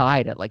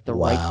died at like the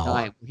right Wow.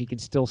 time. He can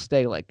still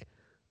stay like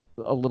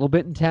a little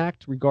bit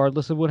intact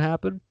regardless of what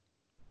happened.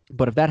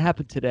 But if that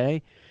happened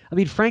today, I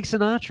mean Frank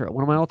Sinatra,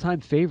 one of my all-time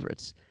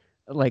favorites,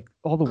 like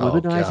all the Oh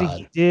womanizing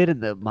he God, did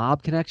and the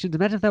mob connections.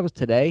 Imagine if that was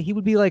today, he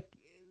would be like,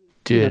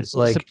 dude.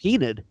 Like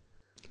subpoenaed.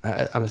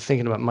 I'm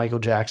thinking about Michael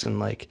Jackson.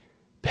 Like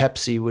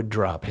Pepsi would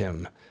drop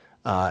him.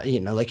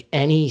 Like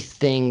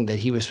anything that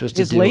he was supposed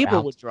to His do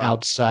label would drop.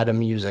 outside of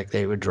music,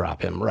 they would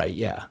drop him. Right?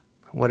 Yeah.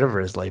 Whatever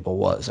his label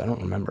was, I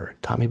don't remember.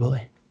 Tommy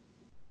Boy.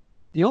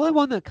 The only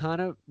one that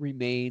kind of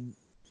remains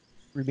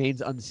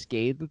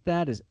unscathed with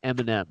that is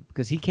Eminem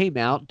because he came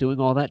out doing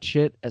all that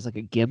shit as like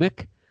a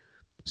gimmick.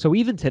 So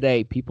even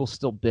today, people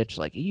still bitch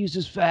like he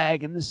uses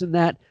fag and this and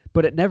that,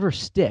 but it never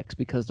sticks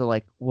because they're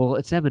like, well,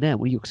 it's Eminem.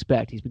 What do you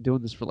expect? He's been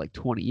doing this for like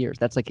 20 years.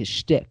 That's like his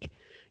shtick.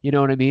 You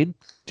know what I mean?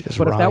 Just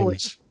But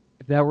rhymes.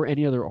 if that were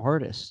any other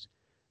artist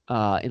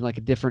in like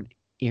a different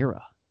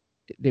era,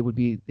 they would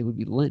be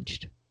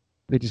lynched.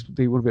 They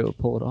wouldn't be able to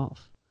pull it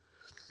off.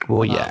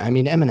 Well, Uh, yeah. I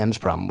mean, Eminem's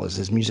problem was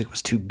his music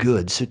was too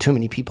good, so too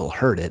many people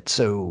heard it,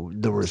 so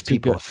there it's was too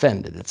people good.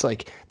 offended. It's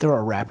like there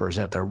are rappers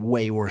out there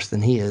way worse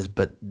than he is,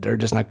 but they're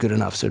just not good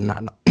enough, so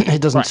not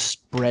it doesn't Right.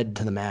 spread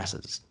to the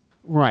masses.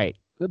 Right.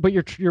 But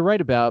you're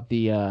right about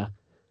the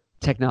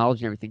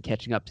technology and everything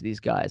catching up to these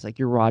guys, like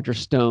your Roger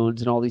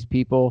Stones and all these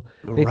people.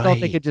 They thought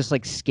they Right, could just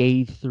like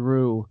scathe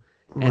through,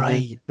 and then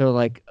right, they're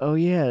like, "Oh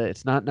yeah,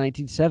 it's not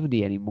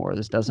 1970 anymore.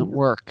 This doesn't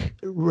work."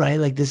 right.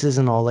 Like this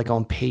isn't all like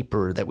on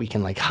paper that we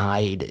can like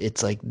hide.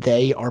 It's like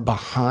they are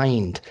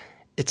behind.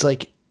 It's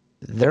like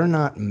they're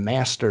not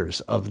masters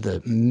of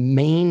the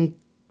main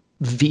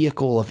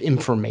vehicle of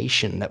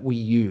information that we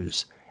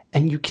use.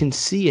 And you can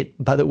see it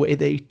by the way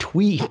they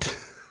tweet.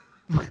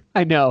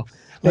 I know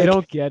they Like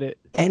don't get it.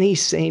 any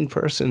sane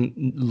person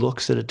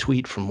looks at a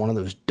tweet from one of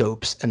those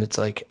dopes and it's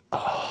like,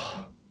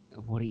 oh,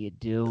 What are you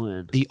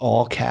doing? the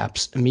all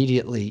caps,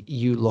 immediately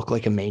you look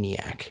like a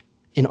maniac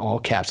in all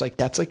caps. Like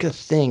that's like a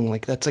thing.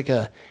 Like that's like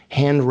a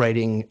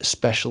handwriting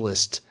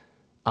specialist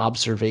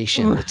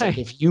observation. It's like Right.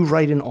 if you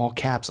write in all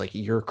caps, like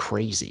you're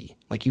crazy.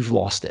 Like you've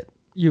lost it.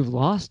 You've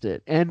lost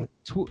it. And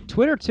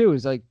Twitter too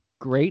is like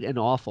great and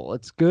awful.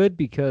 It's good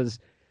because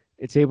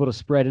it's able to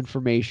spread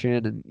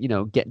information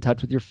and get in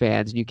touch with your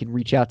fans and you can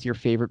reach out to your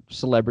favorite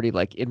celebrity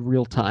like in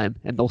real time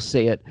and they'll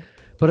say it.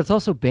 But it's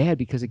also bad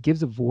because it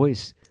gives a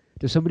voice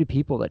to so many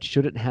people that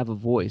shouldn't have a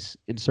voice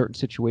in certain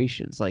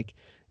situations. Like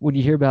when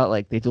you hear about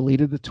like they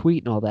deleted the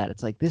tweet and all that,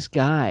 it's like this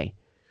guy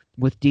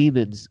with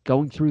demons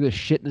going through the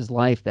shit in his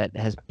life that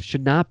has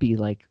should not be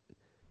like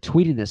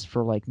tweeting this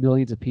for like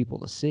millions of people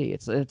to see.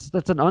 It's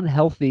that's an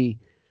unhealthy,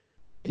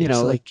 It's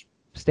like like,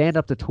 stand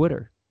up to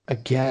Twitter.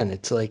 again,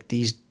 it's like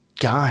these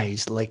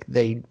guys, like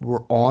they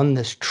were on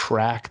this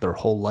track their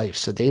whole life.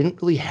 So they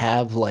didn't really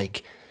have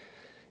like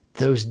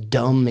those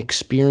dumb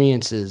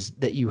experiences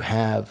that you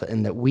have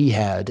and that we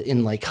had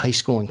in like high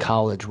school and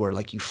college where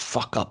like you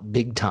fuck up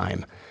big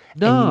time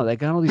and No, they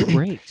got all these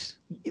breaks.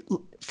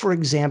 for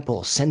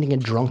example, sending a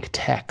drunk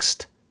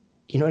text.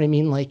 You know what I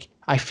mean? Like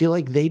I feel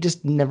like they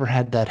just never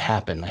had that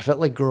happen. I felt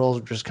like girls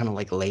were just kind of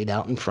like laid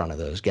out in front of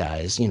those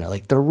guys,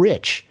 like they're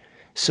rich.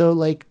 So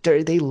like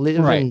they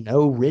live Right. and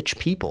know rich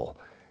people.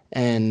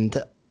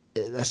 And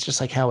that's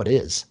just like how it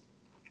is.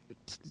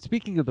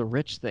 Speaking of the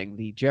rich thing,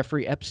 the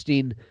Jeffrey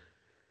Epstein,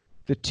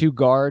 the two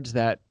guards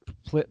that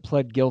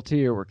pled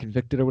guilty or were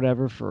convicted or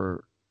whatever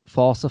for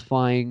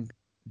falsifying Oh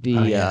the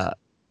yeah.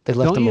 They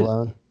left don't them you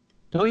alone.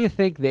 don't you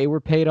think they were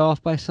paid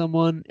off by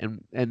someone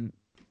and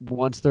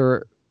once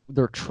their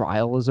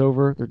trial is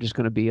over, they're just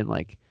going to be in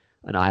like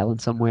an island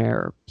somewhere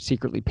or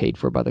secretly paid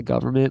for by the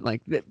government?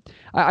 Like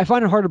I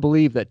find it hard to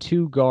believe that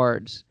two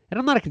guards, and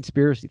I'm not a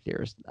conspiracy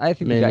theorist.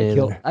 Me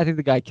neither. I think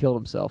the guy killed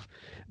himself,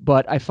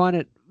 but I find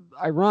it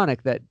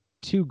ironic that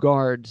two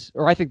guards,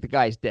 or I think the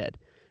guy's dead.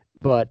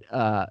 but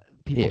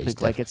people Yeah, he's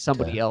think like it's definitely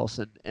somebody dead. else,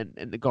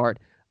 and the guard.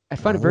 I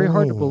find it very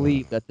hard to Oh,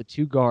 believe that the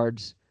two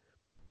guards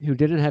who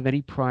didn't have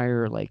any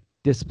prior like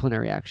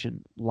disciplinary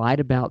action lied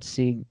about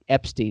seeing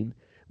Epstein,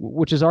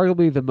 which is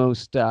arguably the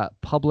most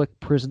public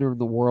prisoner in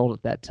the world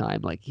at that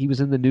time. Like he was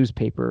in the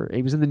newspaper,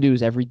 he was in the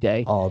news every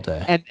day, all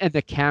day. and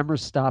the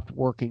cameras stopped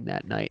working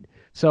that night.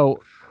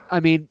 So I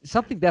mean,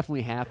 something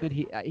definitely happened.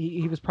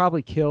 He was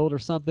probably killed or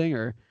something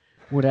or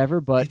whatever.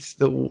 But It's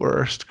the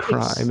worst it's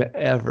crime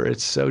ever.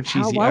 It's so how?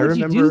 cheesy. Why would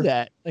you do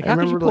that? Like, I how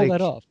could you remember pull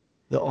that like off?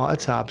 the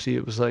autopsy.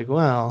 It was like,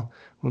 well,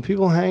 when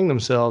people hang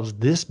themselves,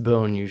 this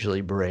bone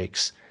usually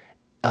breaks.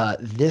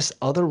 This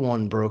other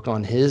one broke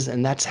on his,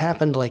 and that's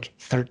happened like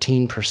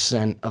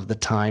 13% of the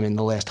time in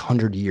the last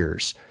 100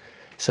 years.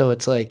 So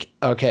it's like,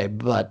 okay,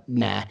 but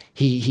nah,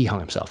 he hung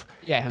himself.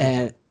 Yeah, hang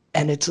And yourself.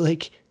 it's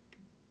like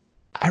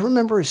I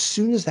remember as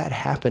soon as that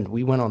happened,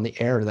 we went on the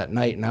air that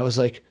night, and I was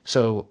like,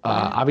 so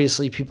Yeah,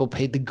 obviously people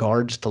paid the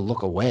guards to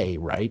look away,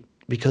 right?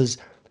 Because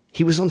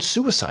he was on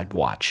suicide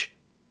watch.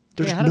 yeah.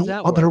 There's How does no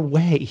that other work?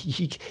 way.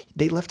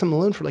 They left him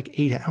alone for like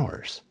 8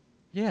 hours.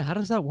 Yeah, how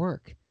does that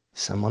work?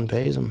 Someone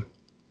pays him.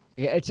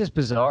 Yeah, it's just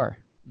bizarre.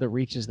 The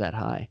reach is that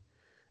high.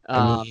 I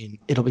Um, mean,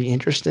 it'll be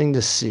interesting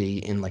to see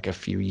in like a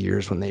few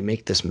years when they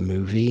make this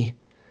movie,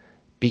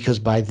 because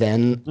by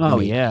then oh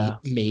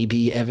maybe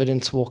yeah,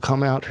 evidence will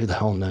come out. Who the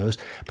hell knows?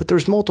 But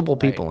there's multiple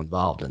right. people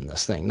involved in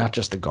this thing, not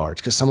just the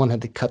guards, because someone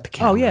had to cut the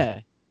Oh camera. yeah,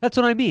 that's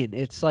what I mean.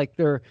 It's like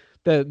the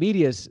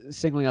media's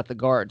singling out the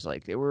guards,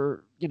 like they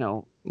were,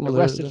 Well,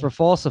 arrested for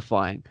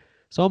falsifying.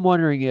 So I'm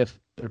wondering if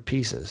they're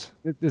pieces.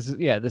 this is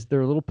yeah, this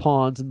they're little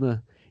pawns in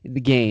the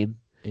game,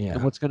 and Yeah.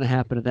 what's going to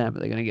happen to them? Are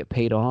they going to get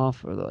paid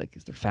off, or like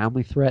is their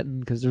family threatened?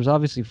 Because there's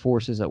obviously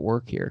forces at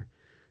work here,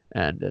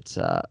 and it's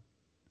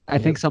I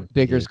think It something would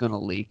bigger is be going to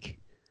leak.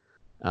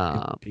 it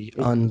would be It,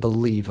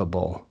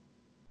 unbelievable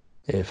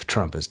if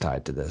Trump is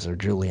tied to this or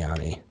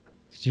Giuliani.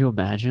 could you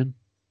imagine?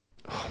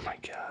 Oh my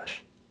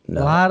gosh. A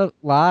No.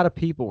 lot of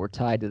people were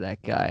tied to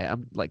that guy.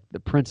 I'm like the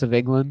Prince of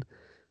England,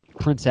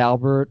 Prince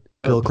Albert,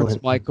 or Bill Prince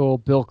Clinton. Michael,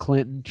 Bill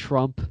Clinton,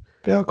 Trump,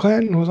 Bill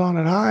Clinton was on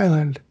an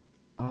island.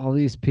 all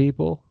these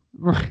people.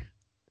 Right.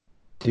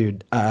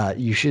 Dude,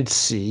 you should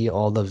see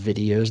all the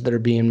videos that are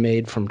being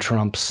made from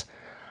Trump's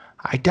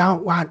I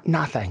don't want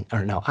nothing.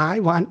 Or no, I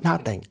want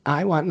nothing.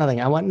 I want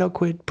nothing. I want no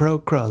quid pro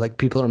quo. Like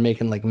people are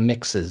making like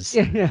mixes.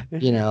 Yeah,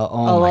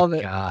 Oh I my love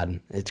it. God.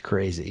 It's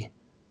crazy.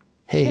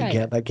 Hey, Yeah,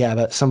 yeah, Gabba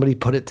Gabba. Somebody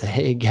put it to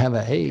Hey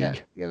Gabba yeah. Hey.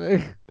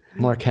 Yeah.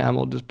 Mark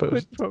Hamill just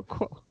Quid posted, pro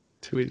quo.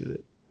 tweeted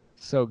it.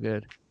 So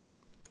good,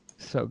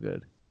 so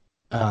good.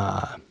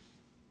 Uh,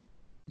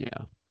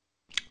 Yeah.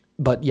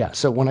 but yeah,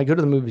 so when I go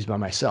to the movies by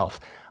myself,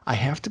 I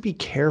have to be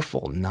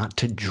careful not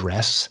to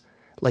dress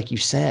like you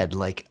said,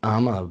 like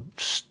I'm a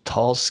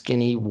tall,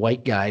 skinny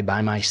white guy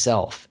by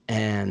myself.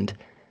 And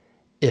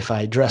if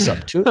I dress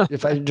up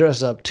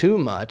too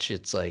much,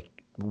 it's like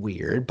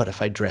weird. But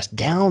if I dress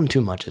down too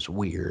much, it's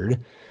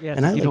weird. Yeah, it's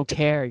And I like you like don't to,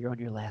 care. You're on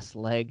your last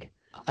leg.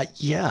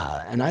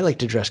 yeah, and I like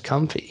to dress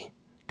comfy.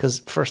 Because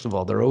first of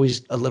all, they're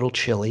always a little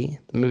chilly,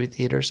 the movie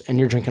theaters, and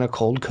you're drinking a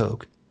cold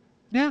Coke.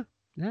 Yeah,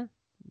 yeah.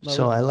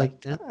 So Lower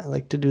back then. I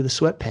like to do the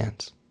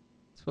sweatpants.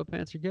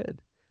 Sweatpants are good,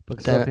 but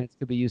But then sweatpants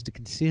could be used to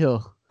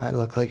conceal. I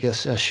look like a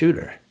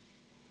shooter.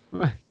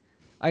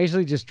 I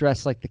usually just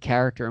dress like the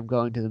character I'm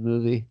going to the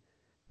movie.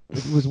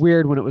 It was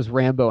weird when it was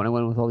Rambo and I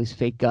went with all these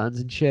fake guns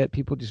and shit.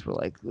 People just were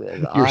like,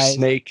 the Your eyes,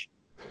 snake.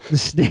 the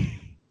snake,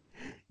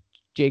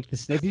 Jake the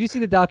Snake. Did you see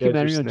the Yeah, your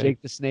documentary on snake.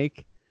 Jake the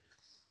Snake?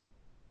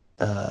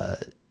 Uh,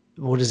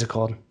 what is it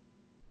called?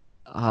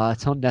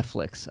 It's on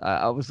Netflix.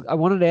 I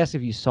wanted to ask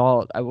if you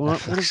saw it.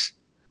 Netflix.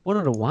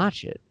 Wanted to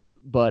watch it,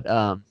 but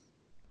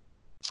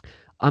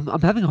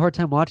I'm having a hard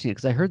time watching it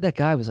because I heard that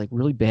guy was like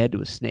really bad to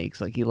his snakes.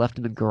 Like he left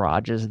them in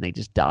garages and they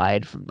just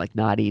died from like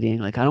not eating.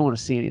 Like I don't want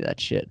to see any of that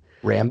shit.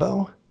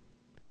 Rambo?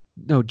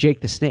 No,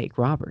 Jake the Snake,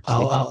 Roberts.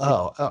 Oh,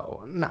 oh, oh,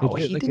 oh. No,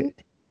 he Like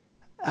didn't.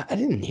 I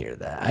didn't hear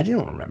that. I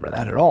didn't remember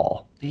that at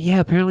all. yeah,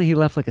 apparently he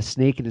left like a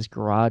snake in his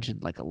garage in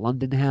like a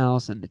London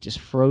house and it just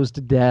froze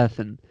to death.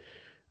 And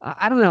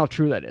I don't know how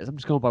true that is. I'm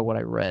just going by what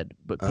I read.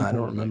 But I people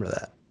don't were like, remember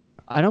that.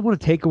 I don't want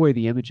to take away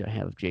the image I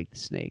have of Jake the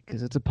Snake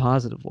because it's a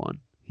positive one.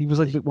 He was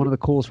like one of the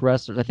coolest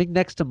wrestlers. I think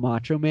next to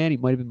Macho Man, he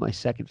might have been my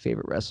second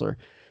favorite wrestler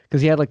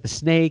because he had like the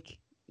snake.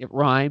 It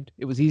rhymed.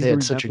 It was easy They to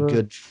had such a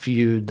remember. good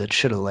feud that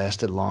should have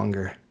lasted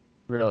longer.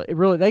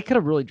 They could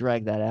have really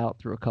dragged that out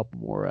through a couple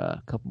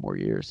more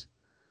years,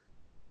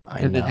 I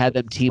and then know. had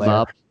them team Flair.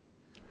 up.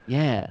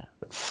 Yeah,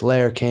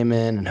 Flair came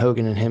in and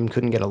Hogan and him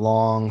couldn't get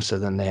along, so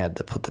then they had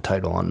to put the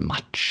title on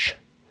Mach.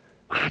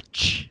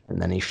 match.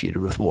 And then he feuded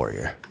with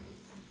Warrior.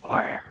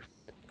 Fire.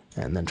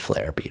 And then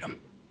Flair beat him.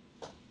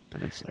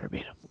 And then Flair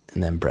beat him.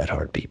 And then Bret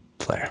Hart beat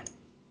Flair.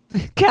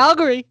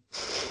 Calgary.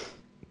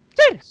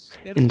 Yes.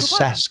 In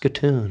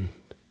Saskatoon.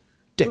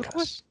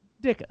 Dickus.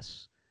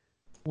 Dickus.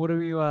 What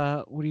are you?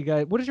 What do you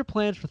guys? What is your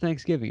plans for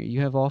Thanksgiving?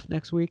 You have off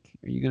next week?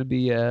 Are you going to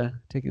be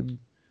taking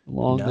a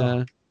long?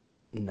 No.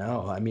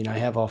 No, I mean I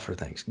have off for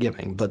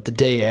Thanksgiving, but the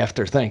day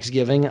after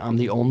Thanksgiving, I'm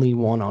the only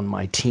one on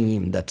my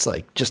team that's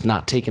like just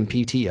not taking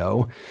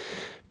PTO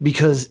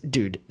because,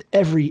 dude,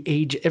 every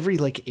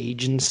like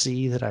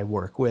agency that I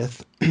work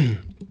with,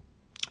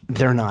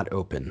 they're not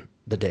open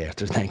the day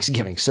after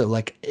Thanksgiving. So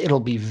like it'll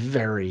be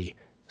very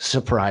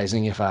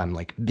surprising if I'm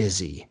like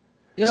busy.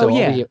 Oh So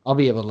yeah, I'll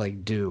be able to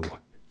like do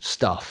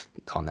stuff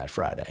on that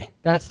Friday.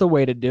 that's the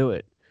way to do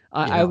it.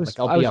 You I know, was like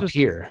I'll I be was up supposed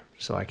here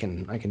so I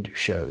can do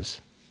shows.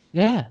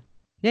 yeah.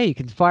 Yeah, you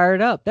can fire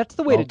it up. That's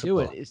the way to do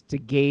it, Multiple. is to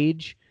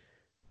gauge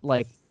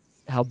like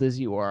how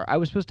busy you are. I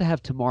was supposed to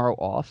have tomorrow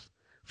off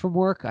from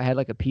work. I had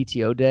like a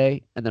PTO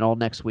day and then all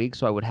next week,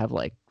 so I would have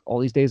like all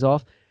these days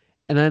off.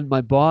 And then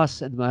my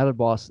boss and my other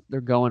boss, they're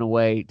going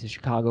away to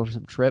Chicago for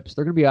some trips.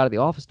 They're gonna be out of the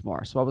office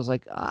tomorrow. So I was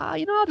like,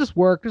 I'll just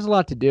work. There's a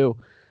lot to do.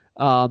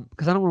 Because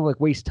I don't want to like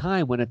waste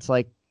time when it's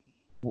like,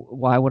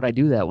 why would I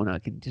do that when I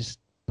can just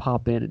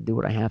pop in and do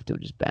what I have to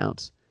and just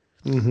bounce?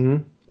 Mm-hmm.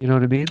 You know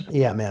what I mean?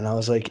 Yeah, man. I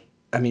was like,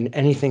 I mean,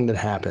 anything that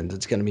happens,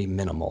 it's going to be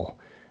minimal.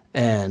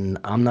 And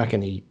I'm not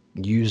going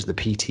to use the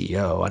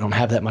PTO. I don't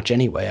have that much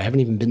anyway. I haven't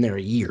even been there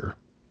a year.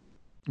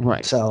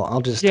 Right. So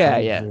I'll just Yeah,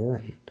 yeah.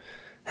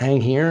 hang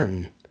here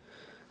and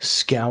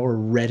scour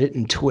Reddit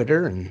and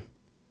Twitter and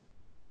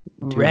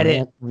do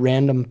Reddit.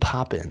 random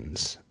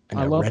pop-ins. I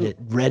I know love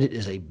it. Reddit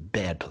is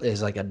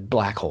is like a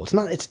black hole.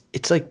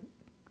 It's like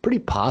pretty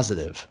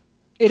positive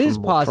It is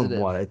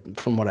positive.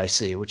 from what I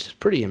see, which is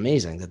pretty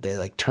amazing that they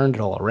like turned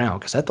it all around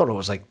because I thought it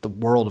was like the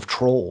world of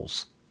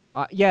trolls.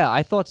 Yeah,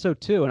 I thought so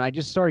too, and I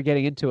just started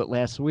getting into it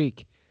last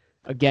week.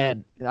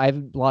 Again, I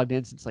haven't logged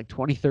in since like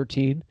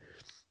 2013,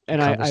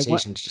 and I went.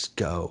 Conversations just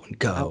go and I,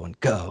 go and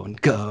go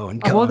and go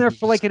and I'm go. on there And you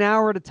for like just, an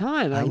hour at a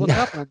time, and I I look know.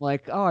 up and I'm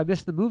like, oh, I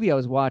missed the movie I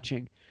was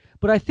watching.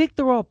 But I think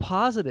they're all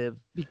positive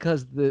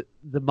because the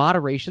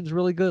moderation's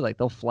really good. Like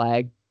they'll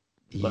flag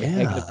like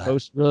negative Yeah.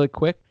 posts really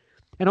quick,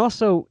 and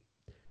also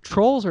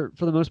trolls are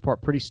for the most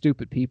part pretty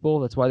stupid people.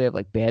 That's why they have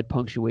like bad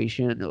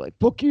punctuation. They're like,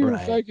 "Book you,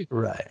 Right. faggot."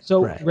 Right.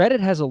 So Right. Reddit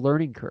has a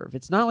learning curve.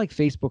 It's not like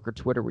Facebook or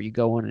Twitter where you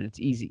go on and it's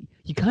easy.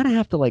 You kind of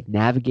have to like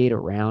navigate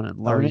around and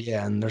Oh learn it.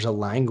 yeah, and there's a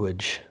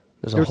language.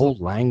 There's a There's a whole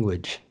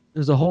language.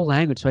 there's a whole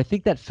language. So I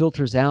think that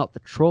filters out the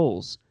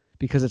trolls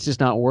because it's just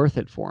not worth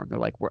it for them. They're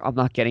like, I'm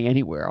not getting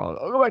anywhere. I'll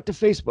go back to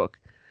Facebook.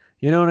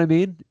 You know what I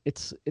mean?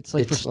 It's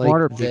like for It's like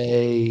smarter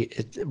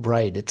people.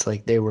 right. It's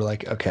like they were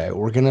like, okay,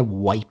 we're gonna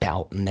wipe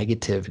out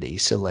negativity.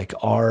 So like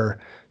our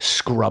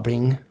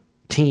scrubbing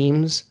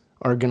teams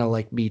are gonna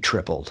like be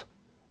tripled.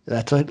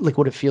 That's like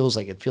what it feels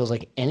like. It feels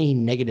like any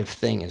negative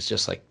thing is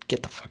just like,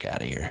 get the fuck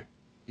out of here.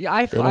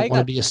 Yeah, They don't I want to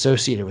got be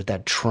associated with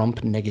that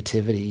Trump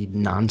negativity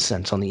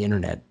nonsense on the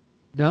internet.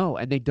 no,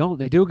 and they don't.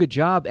 They do a good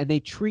job, and they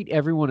treat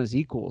everyone as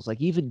equals.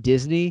 Like even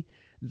Disney,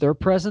 their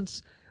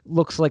presence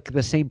looks like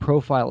the same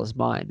profile as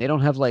mine. They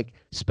don't have like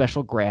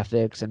special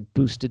graphics and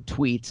boosted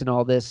tweets and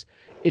all this.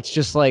 It's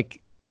just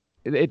like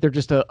they're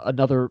just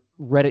another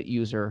Reddit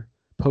user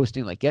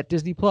posting like get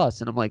Disney Plus,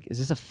 and I'm like, is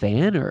this a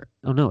fan or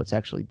oh no, it's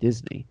actually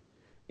Disney.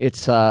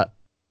 It's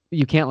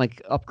you can't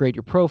like upgrade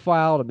your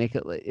profile to make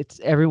it. It's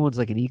everyone's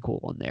like an equal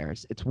on there.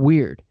 It's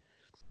weird,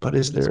 But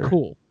is but it's there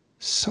cool.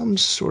 some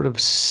sort of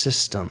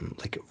system,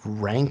 like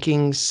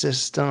ranking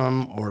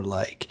system, or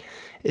like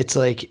it's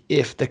like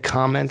if the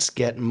comments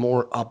get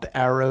more up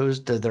arrows,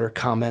 do their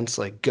comments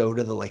like go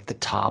to the like the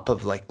top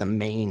of like the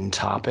main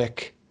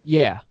topic?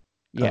 Yeah,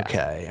 yeah,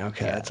 Okay,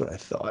 okay, yeah. that's what I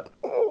thought.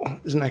 Oh,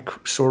 isn't that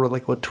sort of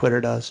like what Twitter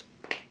does?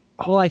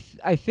 Well,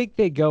 I think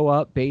they go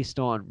up based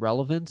on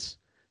relevance.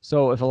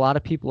 So if a lot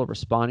of people are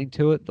responding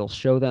to it, they'll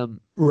show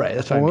them Right,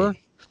 that's what I mean. more.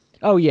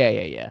 Oh yeah,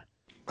 yeah, yeah.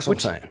 That's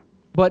what I'm Which, saying.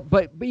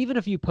 but even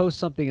if you post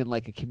something in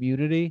like a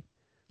community,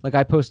 like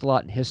I post a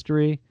lot in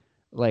history,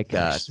 like 'cause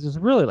Nice. there's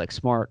really like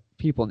smart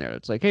people in there.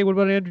 It's like, hey, what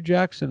about Andrew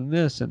Jackson and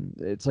this, and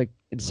it's like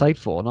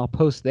insightful, and I'll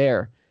post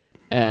there,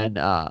 and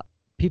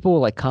people will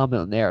like comment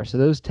on there. So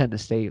those tend to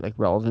stay like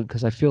relevant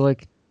because I feel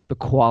like the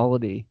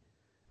quality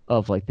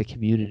of like the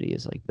community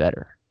is like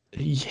better.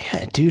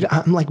 Yeah, dude,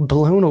 I'm like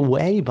blown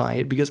away by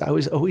it because I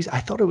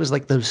thought it was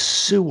like the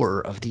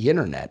sewer of the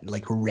internet,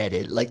 like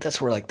Reddit. Like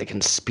that's where like the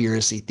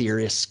conspiracy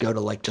theorists go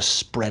to like just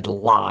spread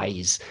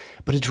lies.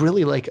 But it's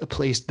really like a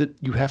place that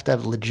you have to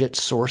have legit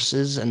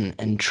sources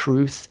and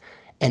truth.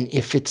 And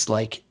if it's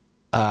like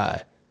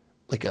a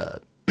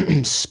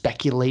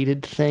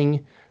speculated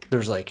thing,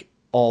 there's like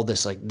all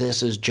this like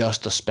this is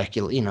just a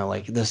you know,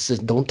 like this is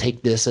don't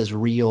take this as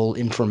real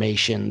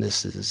information.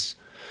 This is,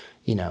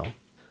 you know, heard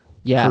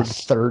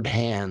Yes. third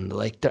hand.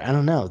 Like I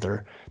don't know,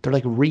 they're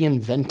like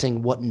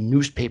reinventing what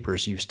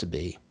newspapers used to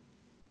be.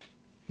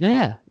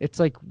 Yeah, it's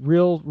like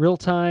real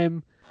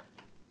time.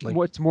 Like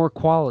What's more no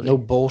quality?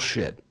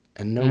 bullshit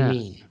and Yeah.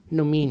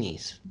 no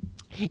meanies,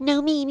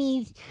 No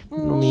meanies.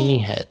 no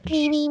meanie heads.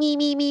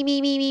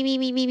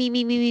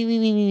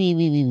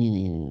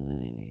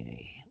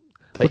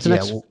 But What's the yeah,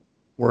 next?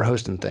 we're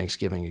hosting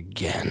Thanksgiving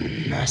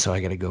again, so I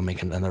got to go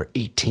make another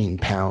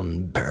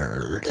 18-pound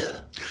bird.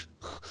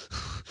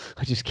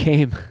 I just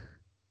came.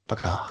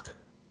 Peacock.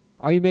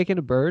 Are you making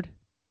a bird?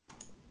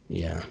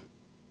 Yeah,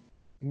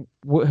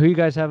 Who you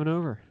guys having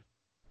over?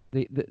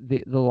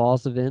 The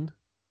laws of in.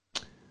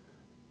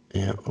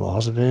 Yeah,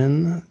 laws of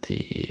in,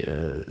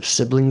 the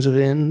siblings of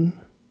in,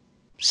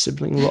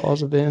 sibling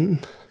laws of in.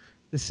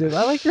 I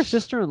like your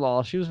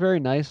sister-in-law. She was very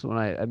nice when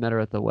I met her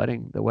at the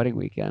wedding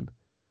weekend.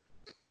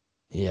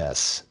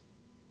 Yes,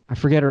 I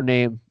forget her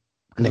name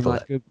because I'm not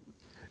Nicolette. good.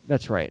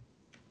 That's right.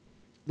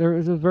 There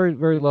was a very,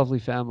 very lovely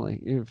family.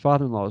 Your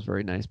father-in-law was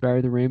very nice.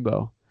 Barry the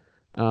Rainbow.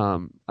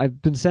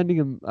 I've been sending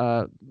him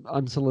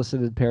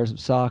unsolicited pairs of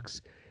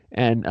socks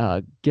and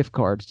gift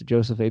cards to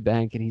Joseph A.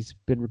 Bank, and he's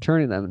been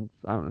returning them. And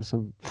I don't know,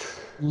 some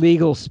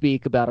legal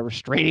speak about a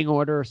restraining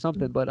order or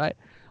something. But I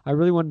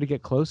really wanted to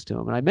get close to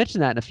him, and I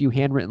mentioned that in a few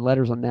handwritten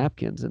letters on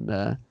napkins, and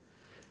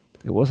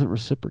it wasn't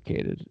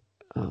reciprocated.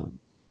 Um,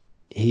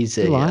 He's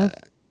he a alive?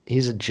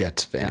 he's a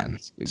Jets Yeah, fan.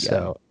 he's a good guy.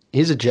 So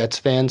he's a Jets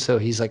fan. So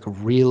he's like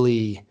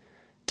really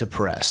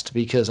depressed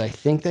because I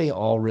think they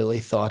all really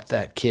thought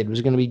that kid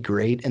was going to be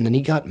great, and then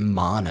he got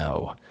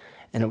mono,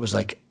 and it was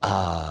like,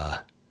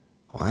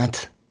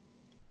 what?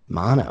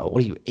 Mono?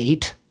 What are you,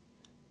 8?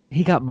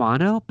 He got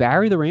mono.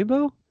 Barry the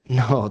Rainbow.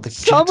 No,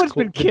 Someone's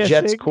been The Jets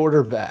kissing.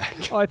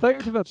 quarterback. Oh, I thought you were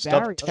talking about Stop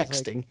Barry. I was like,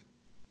 texting.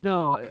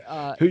 no,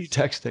 Who are you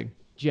texting?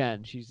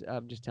 Jen. She's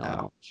I'm just telling her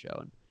Oh, on the show,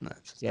 and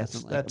that's she's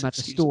asking like, that's I'm at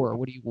the store. excusable.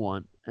 What do you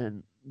want?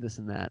 And this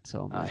and that.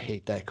 So I'm I like,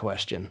 hate that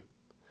question.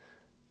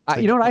 It's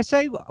you like know what I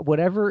say?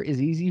 Whatever is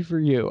easy for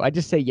you. I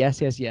just say yes,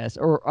 yes, yes,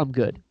 or I'm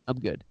good. I'm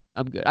good.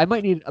 I'm good. I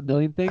might need a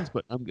million things,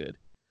 but I'm good.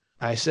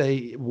 I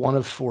say one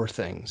of 4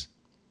 things.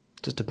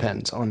 Just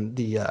depends on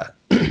the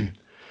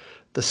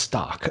the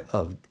stock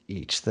of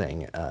each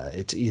thing.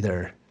 It's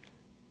either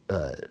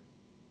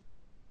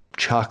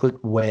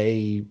chocolate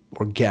whey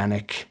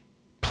organic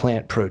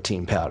plant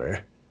protein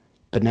powder,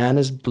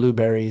 bananas,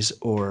 blueberries,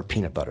 or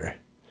peanut butter.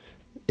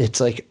 It's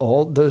like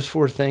all those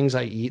 4 things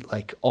I eat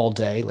like all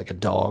day, like a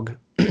dog.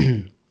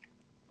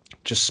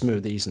 Just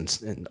smoothies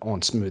and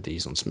on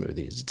smoothies on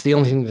smoothies. It's the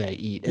only thing that I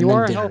eat, and You then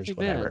are a dinner is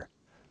healthy man. whatever.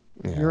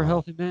 Yeah, You're a well,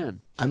 healthy man.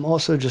 I'm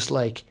also just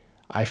like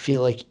I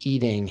feel like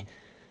eating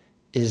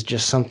is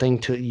just something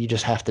to you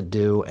just have to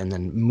do and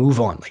then move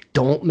on. Like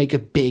don't make a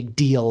big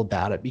deal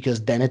about it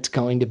because then it's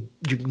going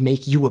to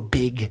make you a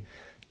big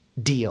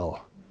deal,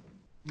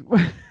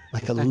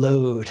 like a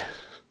load.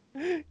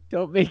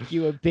 Don't make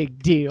you a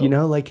big deal.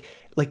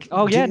 Like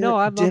Oh yeah, no,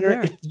 I'm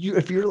dinner there.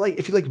 if you like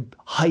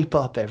hype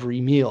up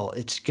every meal,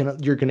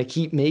 you're gonna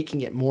keep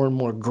making it more and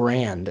more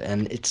grand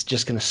and it's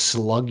just gonna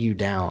slug you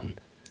down.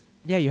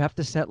 Yeah, you have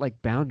to set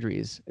like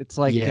boundaries. It's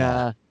like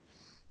Yeah.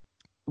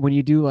 when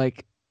you do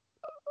like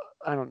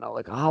I don't know,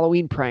 like a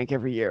Halloween prank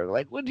every year.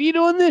 Like, what are you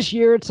doing this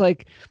year? It's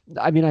like,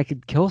 I mean, I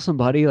could kill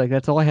somebody. Like,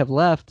 that's all I have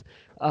left.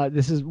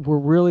 We're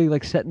really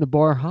like setting the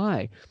bar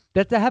high.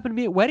 That happened to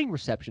me at wedding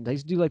receptions. I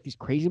used to do like these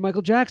crazy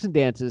Michael Jackson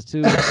dances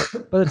to,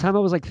 by the time I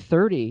was like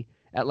 30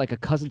 at like a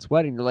cousin's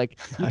wedding, they're like,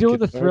 you I doing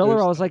could the wear Thriller?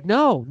 those I was like, things.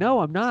 no, no,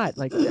 I'm not.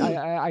 Like,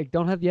 I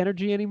don't have the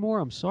energy anymore.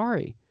 I'm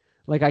sorry.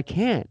 Like, I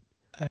can't.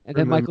 I And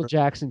then Michael remember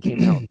Jackson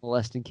came out with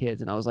molesting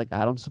kids, and I was like,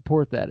 I don't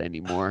support that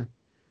anymore.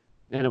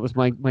 And it was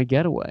my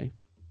getaway.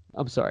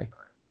 I'm sorry.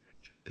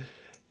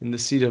 in the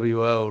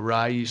CWO,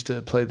 Rye used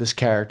to play this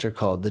character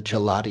called the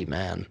Gelati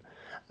Man.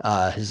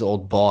 His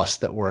old boss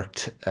that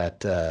worked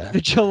at The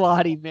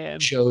Gelati Man.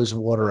 Joe's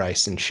Water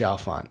Ice in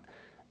Chalfont.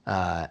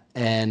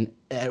 And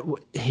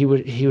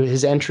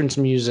his entrance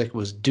music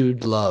was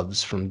Dude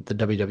Loves from the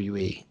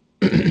WWE.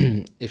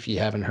 If you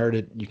haven't heard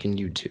it, you can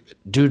YouTube it.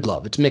 Dude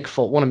Love. It's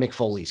one of Mick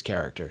Foley's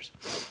characters.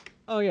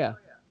 Oh yeah.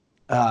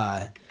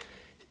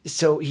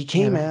 So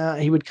Yeah.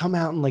 he would come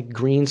out in like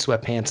green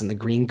sweatpants and the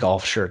green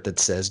golf shirt that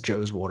says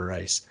Joe's Water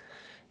Ice.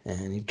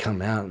 And he'd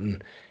come out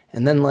and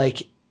then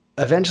like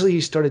eventually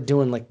he started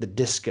doing like the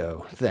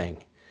disco thing.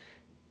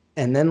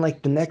 And then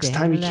like the next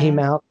time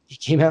Stella. he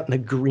came out in a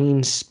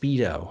green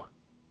Speedo.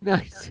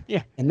 Nice.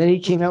 Yeah. And then he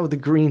came out with a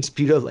green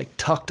Speedo like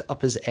tucked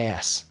up his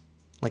ass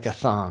like a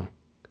thong.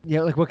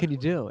 Yeah. Like, what can you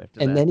do after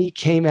And that? then he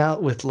came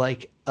out with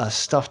like a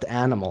stuffed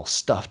animal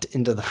stuffed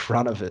into the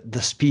front of it, the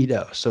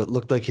Speedo. So it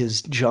looked like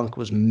his junk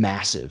was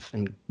massive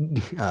and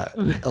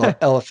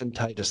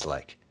elephantitis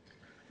like.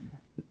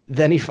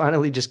 Then he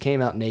finally just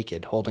came out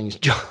naked holding his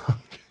junk.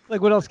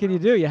 Like, what else can you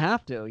do? You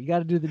have to. You got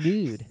to do the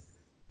nude.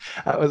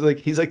 I was like,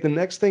 he's like, the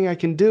next thing I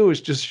can do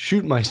is just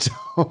shoot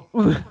myself.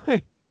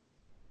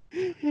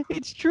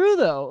 It's true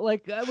though.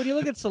 Like when you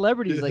look at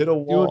celebrities, like Hit a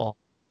doing wall.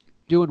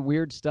 doing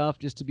weird stuff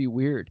just to be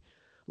weird,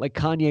 like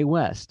Kanye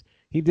West.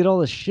 He did all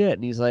this shit,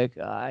 and he's like,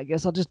 I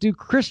guess I'll just do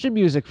Christian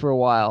music for a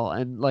while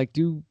and like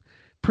do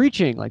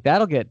preaching. Like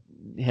that'll get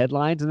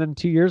headlines, and then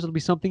 2 years it'll be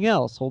something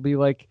else. He'll be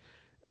like,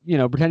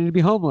 pretending to be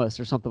homeless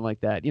or something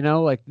like that.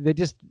 Like they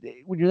just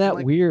when you're that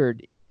Like,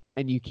 weird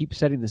and you keep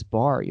setting this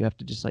bar, you have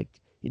to just like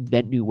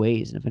invent new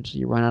ways, and eventually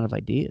you run out of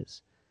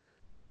ideas.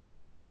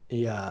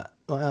 yeah.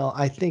 Well,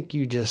 I think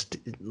you just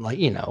like,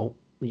 and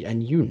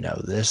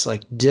this,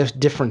 like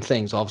different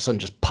things all of a sudden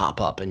just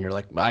pop up and you're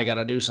like, I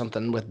gotta do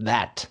something with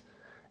that.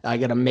 I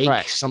got to make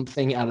Right.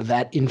 something out of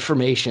that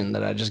information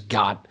that I just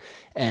got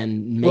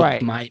and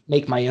Right.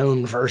 make my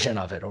own version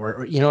of it,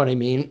 or you know what I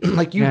mean?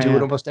 Like you Yeah, do it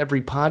yeah. almost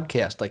every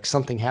podcast. Like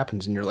something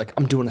happens and you're like,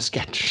 I'm doing a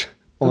sketch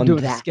I'm on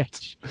doing a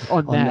sketch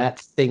on that. that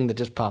thing that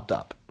just popped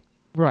up.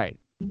 Right.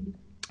 And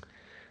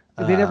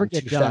they never I'm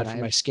get too done. fat I for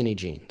my have skinny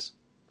jeans.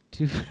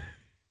 two.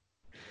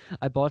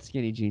 I bought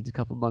skinny jeans a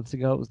couple months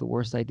ago. It was the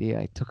worst idea.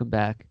 I took them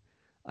back.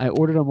 I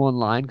ordered them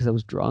online because I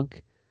was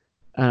drunk,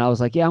 and I was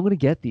like, "Yeah, I'm gonna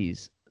get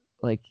these.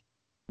 Like,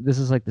 this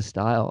is like the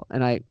style."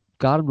 And I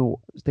got them to.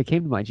 They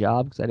came to my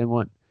job because I didn't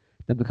want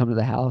them to come to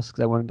the house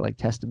because I wanted to like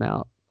test them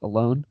out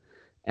alone.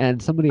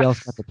 And somebody else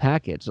got the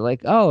package. They're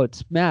like, "Oh,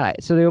 it's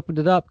Matt." So they opened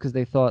it up because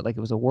they thought like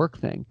it was a work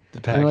thing. The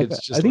And they're like, package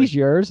 "Are just like these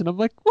yours?" And I'm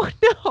like, "What?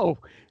 No,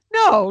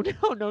 no,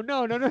 no, no,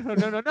 no, no, no, no,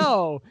 no, no,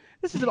 no.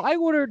 This is I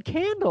ordered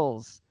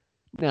candles.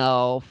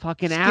 No,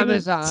 fucking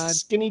Amazon.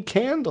 skinny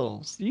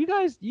candles. You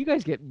guys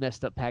get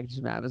messed up packages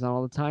from Amazon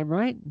all the time,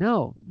 right?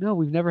 No, no,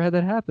 we've never had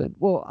that happen.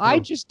 Well, I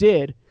No, just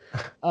did.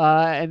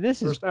 And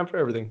first time for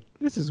everything.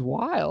 this is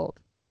wild.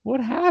 What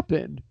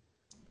happened?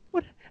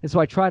 What? And so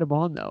I tried them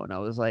on though, and I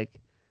was like,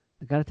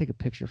 I gotta take a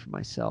picture for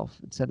myself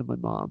and send to my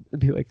mom and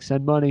be like,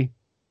 send money.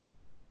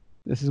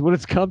 This is what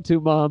it's come to,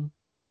 mom.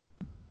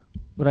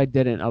 But I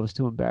didn't. I was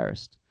too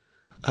embarrassed.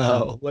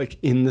 Oh, like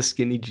in the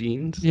skinny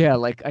jeans? Yeah,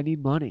 like I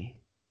need money.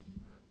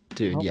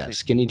 Dude, Help yeah, me.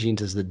 skinny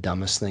jeans is the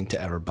dumbest thing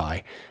to ever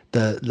buy.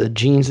 The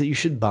jeans that you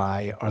should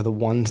buy are the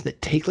ones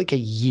that take like a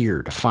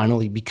year to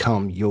finally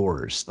become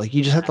yours. Like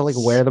you just have to like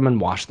wear Yes. them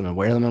and wash them and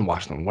wear them and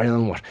wash them and wear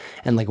them and wash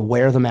and like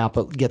wear them out,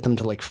 but get them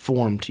to like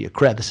form to your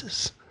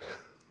crevices.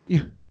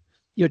 You,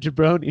 you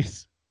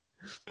jabronis.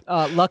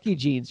 Lucky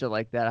jeans are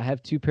like that. I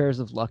have two pairs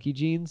of Lucky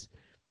jeans.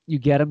 You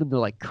get them and they're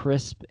like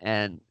crisp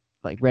and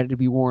like ready to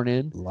be worn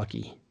in.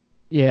 Lucky.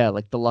 Yeah,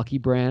 like the Lucky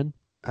brand.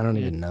 I don't And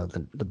even know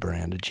the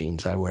brand of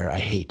jeans I wear. I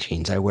hate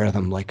jeans. I wear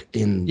them like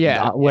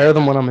yeah, I wear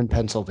them when I'm in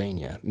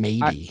Pennsylvania, I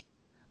maybe.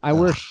 I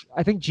wear Ugh.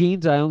 I think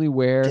jeans I only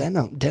wear.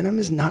 Denim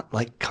is not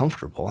like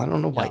comfortable. I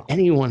don't know why No,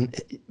 anyone,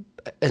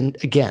 and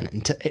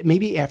again,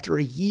 maybe after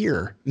a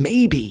year,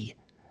 maybe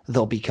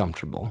they'll be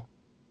comfortable,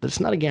 but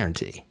it's not a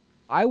guarantee.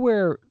 I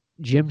wear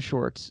gym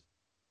shorts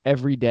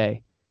every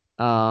day.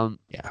 Um,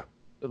 Yeah.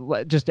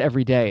 just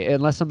every day,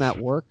 unless I'm at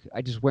work.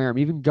 I just wear them.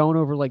 Even going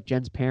over like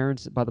Jen's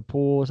parents by the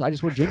pools, I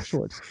just wear gym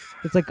shorts.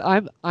 It's like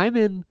I'm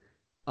in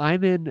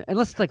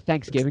unless it's like It's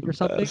Thanksgiving the or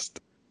something.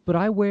 best. But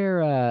I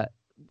wear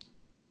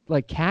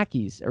like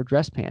khakis or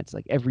dress pants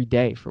like every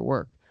day for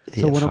work.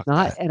 So Yeah, when I'm fuck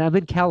not, that. and I'm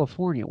in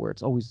California where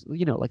it's always,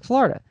 like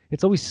Florida,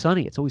 it's always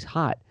sunny, it's always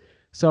hot.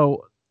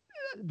 So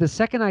the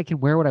second I can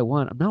wear what I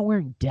want, I'm not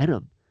wearing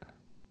denim.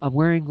 I'm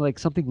wearing like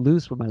something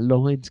loose where my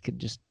loins can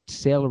just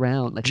sail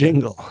around, like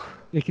Jingle.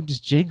 they can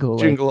just jingle,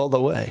 like Jingle all the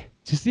way.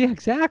 just yeah,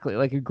 exactly,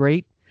 like a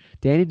great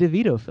Danny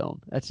DeVito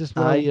film. That's just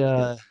what I I want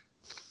to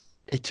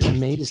do. It's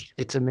amazing.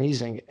 It's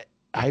amazing.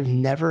 I've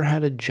never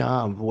had a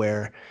job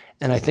where,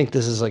 and I think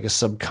this is like a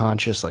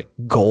subconscious like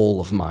goal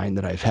of mine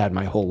that I've had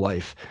my whole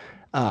life.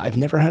 I've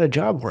never had a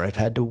job where I've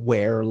had to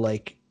wear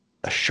like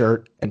a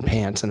shirt and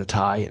pants and a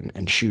tie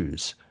and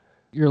shoes.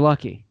 You're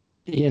lucky.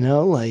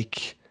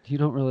 Like You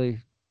don't really.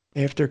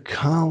 after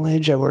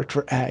college, I worked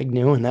for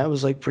Agnew and that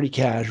was like pretty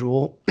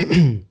casual.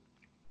 In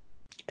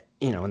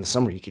the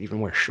summer, you could even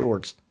wear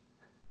shorts.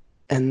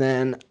 And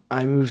then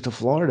I moved to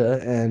Florida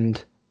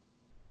and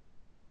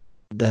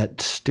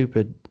that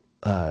stupid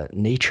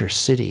Nature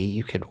City,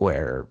 you could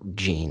wear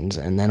jeans,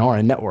 and then on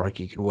a network,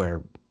 you could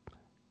wear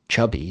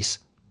chubbies.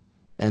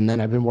 And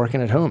then I've been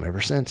working at home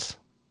ever since.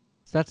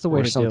 That's the way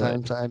Or to do it.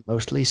 sometimes I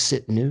mostly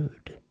sit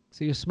nude.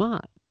 So you're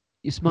smart.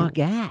 You're a Yeah, smart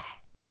guy.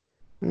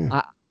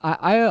 yeah.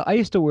 I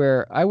used to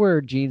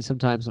wear jeans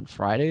sometimes on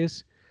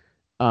Fridays.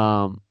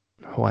 Um,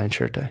 Hawaiian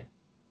shirt day.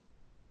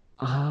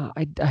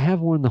 I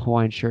have worn the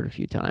Hawaiian shirt a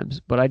few times,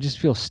 but I just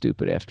feel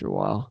stupid after a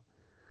while.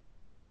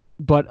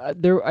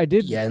 But there, I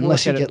did Yeah,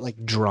 unless work you at a. get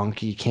like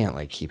drunk, you can't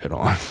like keep it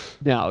on.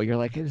 No, you're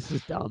like this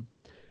is dumb.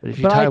 But if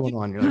you But I tie one did.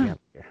 on, you're like, yeah,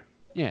 here.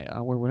 Yeah,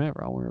 I'll wear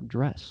whatever. I'll wear a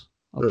dress.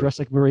 I'll Ugh. dress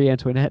like Marie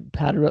Antoinette and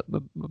patter up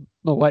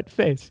my white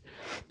face.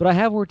 But I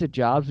have worked at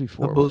jobs No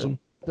before where bosom.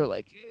 they're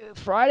like,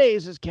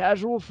 Fridays is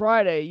casual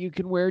Friday. You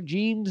can wear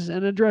jeans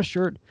and a dress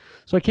shirt.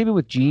 So I came in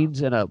with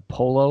jeans and a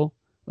polo,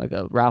 like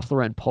a Ralph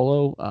Lauren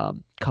polo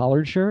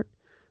collared shirt,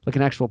 like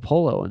an actual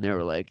polo. And they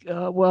were like,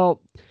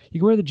 well, you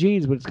can wear the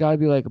jeans, but it's got to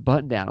be like a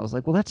button down. I was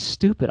like, well, that's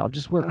stupid. I'll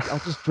just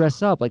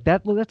dress up like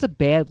that. That's a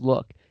bad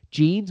look.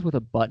 Jeans with a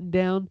button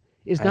down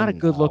is I not a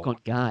good look know. on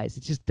guys.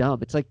 It's just dumb.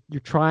 It's like you're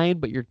trying,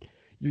 but you're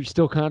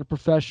still kind of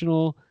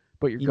professional,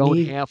 but you're You going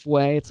need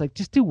halfway. It's like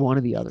just do one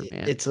or the other,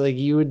 man. it's like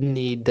you would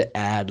need to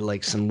add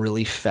like some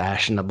really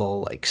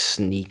fashionable like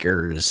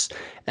sneakers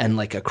and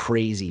like a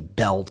crazy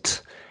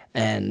belt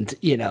and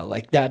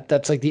like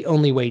that's like the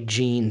only way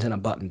jeans and a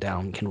button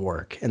down can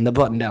work, and the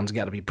button down's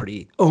got to be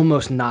pretty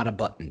almost not a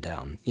button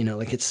down,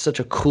 like it's such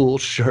a cool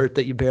shirt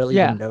that you barely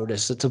Yeah, even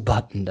notice it's a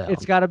button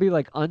it's down. got to be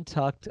like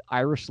untucked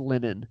Irish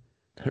linen,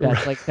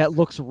 that's like that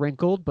looks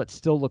wrinkled but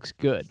still looks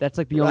good. That's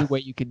like the only Right. way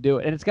you can do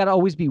it, and it's got to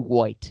always be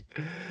white.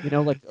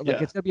 Like Yeah.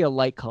 it's got to be a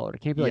light color.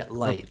 It can't be Yeah, like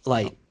light, purple,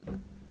 light. It's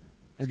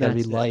and got to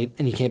be that's it. light,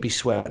 and you can't be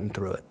sweating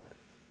through it.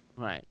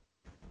 Right.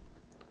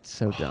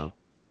 So dumb.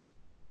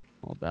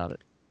 All about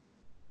it.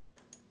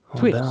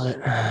 All about Tweets.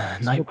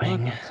 it. Still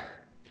Nightwing.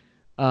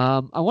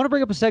 podcasts. I want to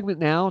bring up a segment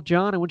now,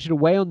 John. I want you to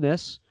weigh on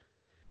this.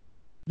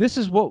 This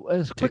is what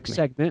a quick Tick me.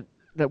 segment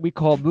that we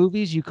call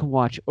movies you can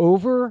watch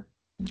over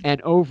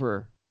and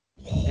over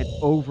and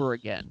over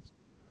again.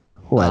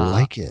 Oh, I Uh,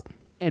 like it.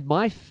 and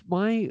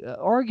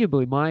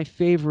arguably my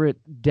favorite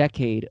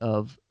decade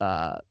of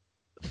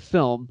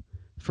film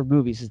for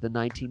movies is the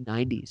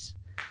 1990s.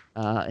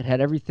 It had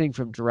everything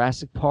from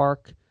Jurassic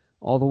Park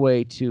all the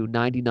way to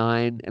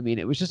 99. I mean,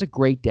 it was just a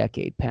great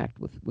decade packed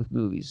with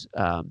movies.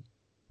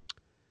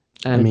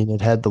 I And mean, it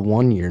had the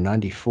one year,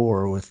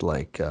 94, with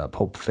like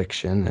Pulp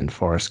Fiction and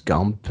Forrest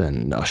Gump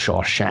and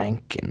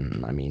Shawshank.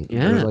 And I mean,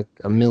 there's yeah, like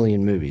a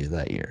million movies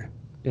that year.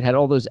 it had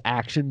all those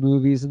action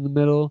movies in the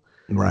middle.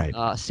 Right.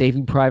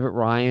 Saving Private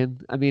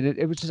Ryan. I mean,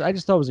 it was just I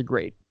just thought it was a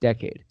great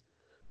decade.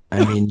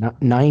 I mean,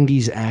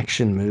 90s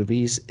action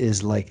movies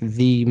is like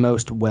the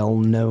most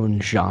well-known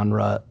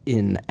genre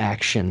in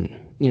action.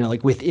 You know,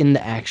 like within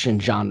the action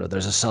genre, Oh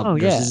there's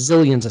yeah,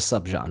 zillions of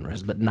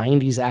subgenres, but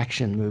 90s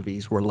action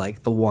movies were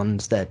like the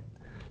ones that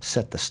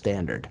set the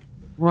standard. They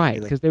right.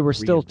 like Because they were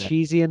still reinvent.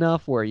 cheesy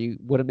enough where you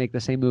wouldn't make the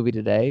same movie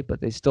today,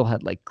 but they still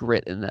had like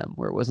grit in them,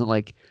 where it wasn't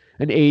like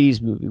an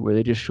 '80s movie where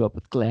they just show up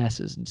with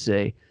glasses and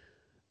say,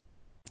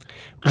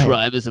 Right.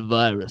 "Crime is a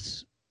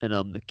virus, and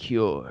I'm the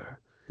cure,"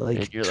 and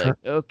Like you're like,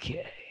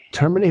 "Okay."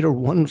 Terminator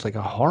 1 was like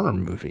a horror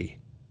movie.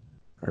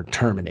 Or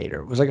Terminator.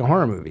 It was like a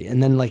horror movie.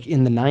 And then like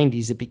in the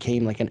 90s it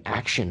became like an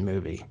action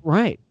movie.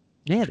 Right.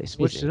 Yeah, they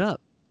switched Crazy. it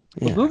up.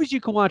 But Yeah. movies you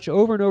can watch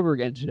over and over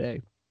again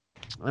today.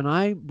 And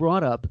I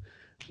brought up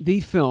the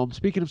film,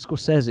 speaking of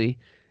Scorsese,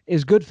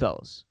 is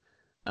Goodfellas.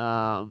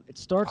 It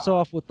starts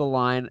off with the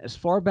line, as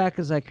far back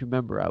as I can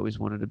remember, I always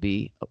wanted to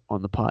be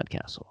on the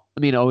podcastle.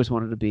 I mean, I always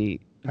wanted to be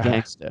a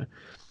gangster.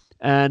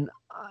 And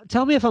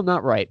tell me if I'm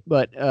not right,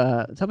 but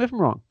tell me if I'm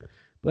wrong.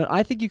 But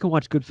I think you can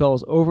watch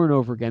Goodfellas over and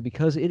over again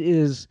because it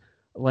is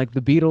like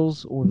the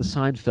Beatles or the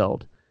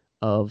Seinfeld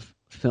of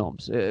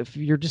films. If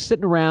you're just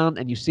sitting around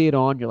and you see it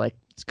on, you're like,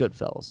 it's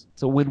Goodfellas.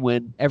 It's a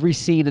win-win. Every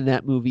scene in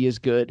that movie is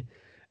good.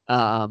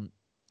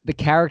 The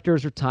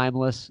characters are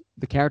timeless.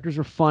 The characters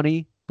are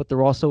funny, but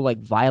they're also like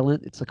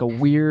violent. It's like a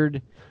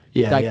weird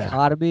Yeah, yeah.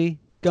 dichotomy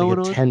It's like going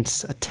on.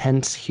 a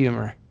tense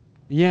humor.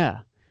 Yeah.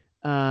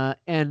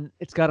 And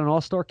it's got an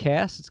all-star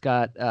cast. It's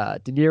got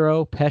De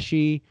Niro,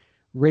 Pesci,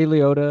 Ray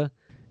Liotta.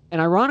 And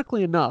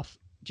ironically enough,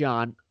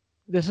 John,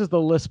 this is the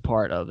list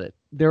part of it.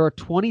 There are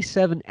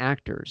 27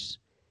 actors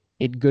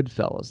in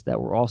Goodfellas that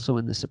were also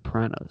in The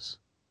Sopranos.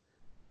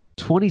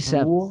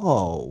 27.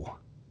 Whoa.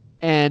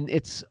 And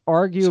it's It's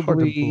hard to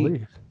arguably,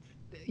 believe.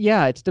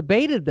 yeah, it's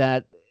debated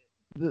that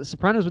The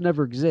Sopranos would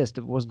never exist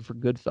if it wasn't for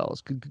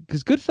Goodfellas.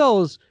 Because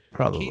Goodfellas came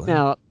Probably.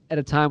 out at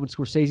a time when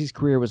Scorsese's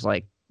career was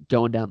like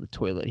going down the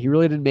toilet. He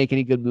really didn't make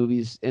any good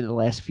movies in the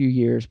last few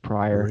years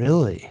prior.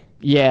 Really?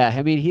 Yeah,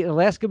 I mean, the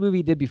last good movie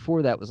he did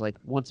before that was like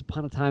Once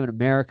Upon a Time in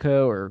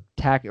America or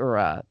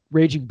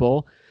Raging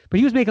Bull. But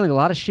he was making like a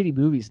lot of shitty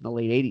movies in the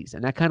late '80s,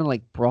 and that kind of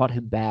like brought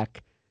him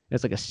back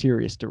as like a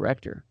serious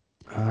director.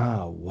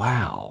 Oh,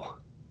 wow.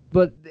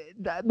 But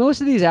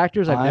most of these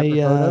actors I've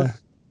never heard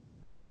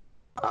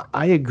of.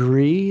 I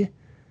agree,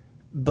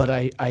 but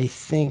I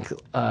think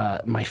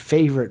my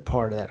favorite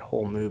part of that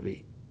whole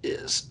movie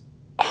is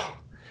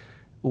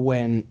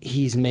when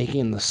he's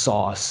making the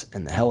sauce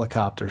and the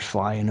helicopter's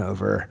flying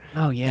over.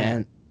 Oh yeah,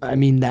 And I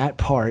mean that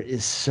part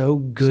is so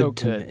good so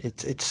to good. me.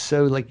 It's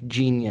so like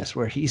genius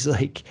where he's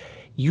like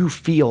you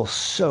feel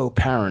so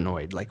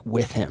paranoid like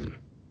with him.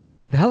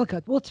 The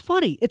helicopter. Well, it's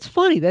funny. It's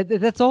funny.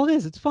 That's all it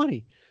is. It's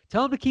funny.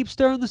 Tell him to keep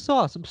stirring the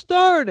sauce. I'm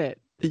stirring it.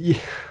 Yeah,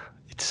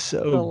 it's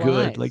so The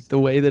good. Like lines. the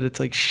way that it's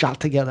like shot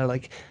together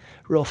like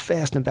real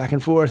fast and back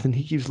and forth and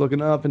he keeps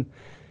looking up and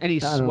And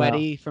he's I don't know.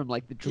 sweaty from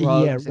like the Yeah,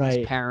 drugs and he's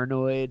right.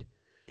 paranoid.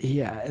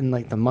 Yeah, and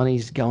like the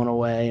money's going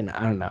away and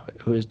I don't know.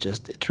 It was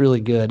just it's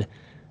really good.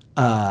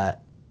 Uh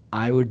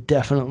I would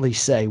definitely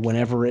say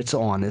whenever it's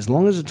on, as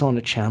long as it's on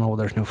a channel where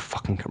there's no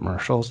fucking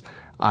commercials,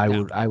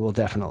 No. I will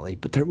definitely.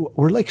 But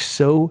we're like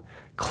so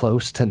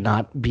close to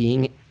not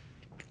being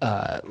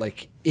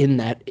like in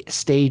that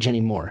stage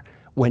anymore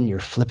when you're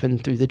flipping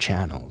through the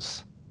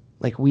channels.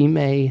 Like we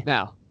may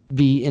No.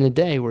 be in a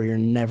day where you're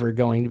never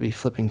going to be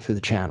flipping through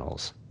the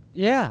channels.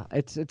 Yeah,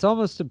 it's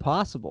almost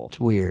impossible It's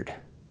weird.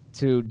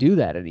 to do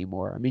that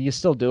anymore. I mean, you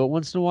still do it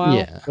once in a while,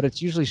 Yeah. but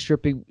it's usually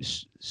stripping.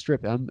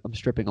 I'm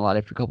stripping a lot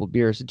after a couple of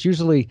beers. It's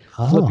usually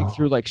flipping Oh.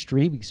 through like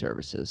streaming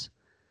services.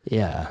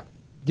 Yeah.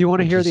 Do you want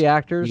to Which hear is the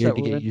actors weird that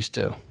to were get in? used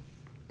to.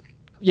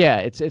 Yeah,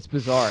 it's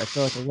bizarre. It's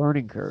like a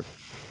learning curve.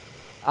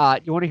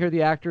 You want to hear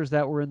the actors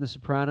that were in The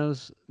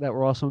Sopranos that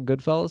were also in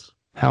Goodfellas?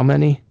 How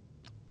many?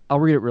 I'll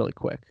read it really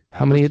quick.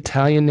 How many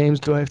Italian names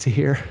do I have to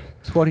hear?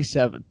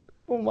 27.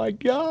 Oh my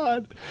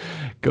God.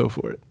 Go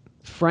for it.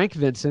 Frank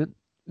Vincent,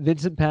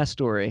 Vincent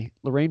Pastore,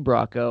 Lorraine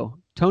Bracco,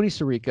 Tony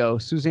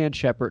Sirico, Suzanne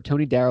Shepard,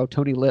 Tony Darrow,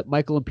 Tony Lip,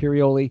 Michael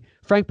Imperioli,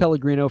 Frank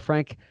Pellegrino,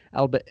 Frank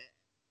Alba-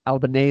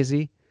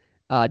 Albanese,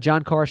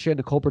 John Carcia,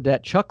 Nicole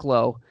Burdett, Chuck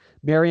Lowe,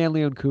 Marianne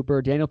Leon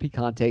Cooper, Daniel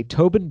Picante,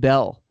 Tobin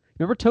Bell.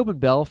 Remember Tobin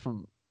Bell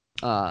from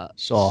Saw.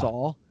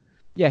 Saw?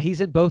 Yeah,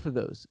 he's in both of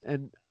those.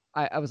 And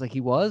I was like,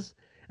 he was?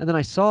 And then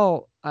I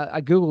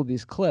Googled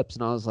these clips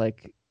and I was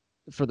like,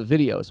 for the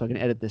video, so I can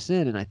edit this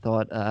in. And I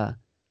thought,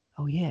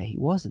 oh, yeah, he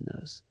was in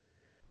those.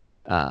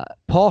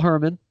 Paul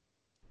Herman,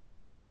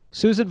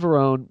 Susan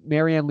Verone,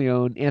 Marianne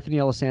Leone, Anthony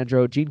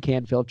Alessandro, Gene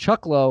Canfield,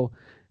 Chuck Lowe,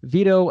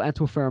 Vito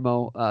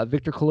Antuofermo,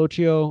 Victor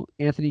Colocchio,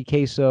 Anthony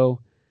Queso,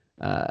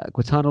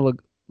 Gaetano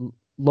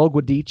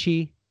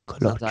Loguadici, sounds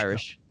Colocchio.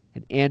 Irish,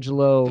 and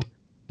Angelo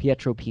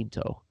Pietro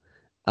Pinto.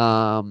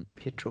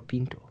 Pietro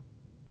Pinto.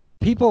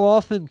 People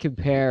often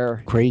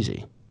compare,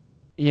 Crazy.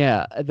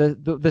 yeah, the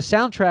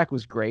soundtrack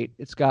was great.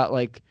 It's got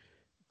like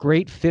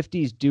great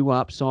 50s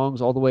doo-wop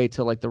songs all the way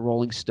to like the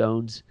Rolling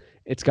Stones.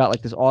 It's got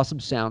like this awesome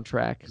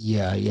soundtrack.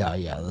 Yeah, yeah,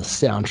 yeah. The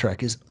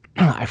soundtrack is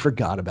I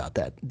forgot about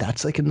that.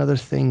 That's like another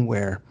thing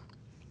where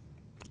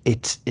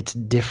it's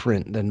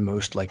different than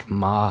most like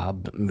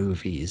mob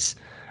movies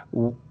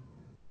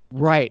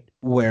Right.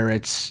 where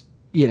it's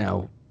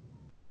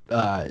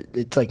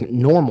like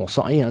normal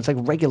song, it's like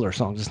regular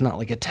songs. It's not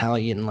like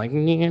Italian like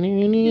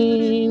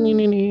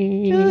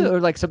Or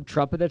like some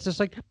trumpet that's just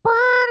like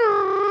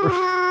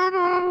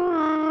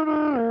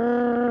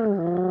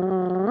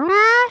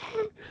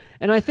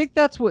and I think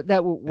that's what I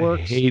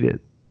works. hate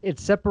it. It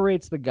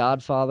separates The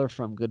Godfather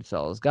from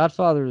Goodfellas.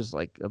 Godfather is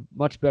like a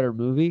much better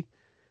movie,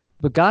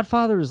 but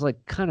Godfather is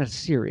like kind of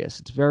serious.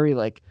 It's very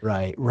like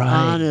Right, right.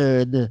 honor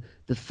and the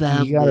You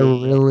gotta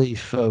family. really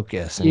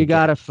focus You and get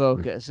gotta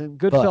focus. And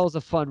but Goodfellas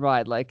a fun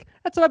ride. Like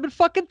that's what I've been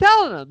fucking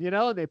telling them,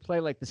 And they play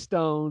like the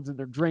Stones and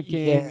they're yeah.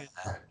 drinking.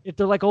 If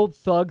they're like old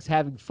thugs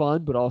having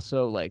fun, but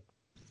also like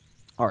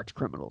arch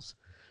criminals.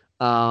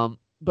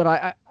 But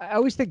I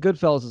always think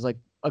Goodfellas is like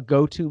a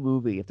go-to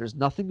movie if there's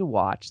nothing to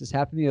watch. This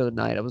happened the other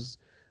night. I was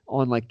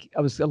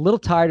a little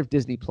tired of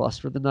Disney Plus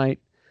for the night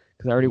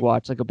because I already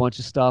watched like a bunch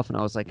of stuff, and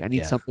I was like, I need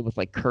Yeah. something with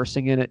like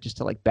cursing in it just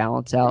to like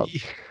balance out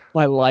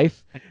my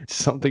life.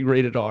 Something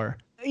rated R.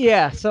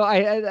 Yeah, so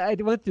I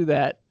went through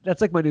that.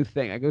 That's like my new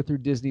thing. I go through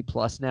Disney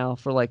Plus now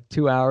for like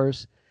 2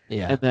 hours,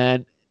 Yeah. and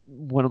then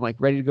when I'm like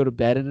ready to go to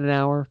bed in an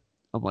hour,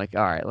 I'm like,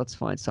 all right, let's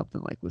find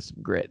something like with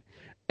some grit.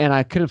 And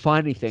I couldn't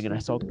find anything, and I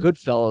saw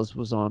Goodfellas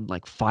was on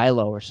like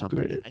Philo or something.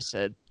 And Grit. I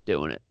said,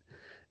 doing it.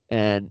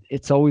 And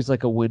it's always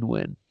like a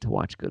win-win to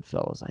watch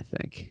Goodfellas, I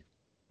think.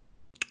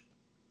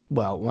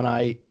 Well, when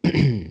I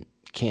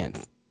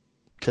can't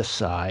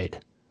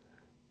decide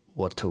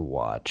what to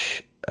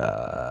watch,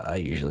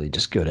 I usually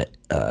just go to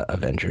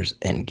Avengers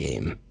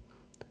Endgame.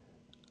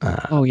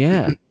 Oh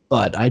yeah,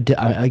 But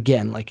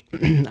again, like,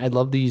 I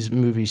love these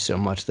movies so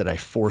much that I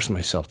force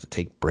myself to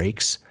take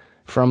breaks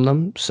from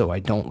them so I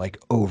don't like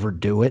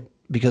overdo it.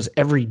 Because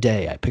every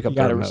day I pick you up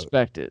the got to remote.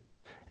 respect it.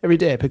 Every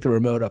day I pick the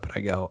remote up and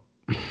I go,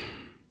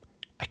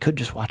 I could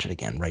just watch it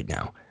again right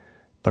now.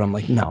 But I'm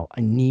like, no,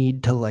 I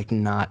need to like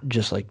not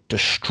just like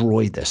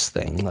destroy this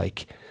thing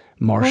like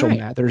Marshall Right,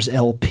 Mathers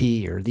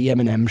LP or the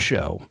Eminem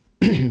show.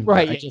 right. But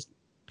I Yeah, just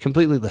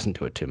completely listened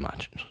to it too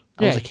much.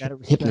 I yeah. was You like got to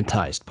respect it.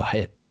 hypnotized by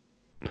it.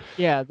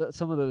 Yeah,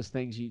 some of those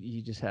things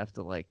you just have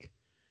to like.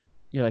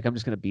 You're like, I'm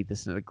just gonna beat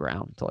this into the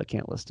ground until I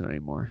can't listen to it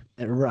anymore.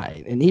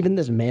 Right. And even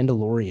this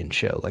Mandalorian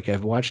show, like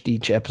I've watched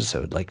each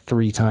episode like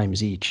 3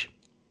 times each.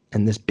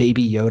 And this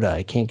baby Yoda,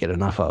 I can't get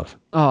enough of.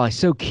 Oh, he's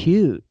so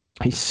cute.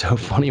 He's so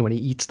funny when he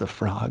eats the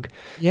frog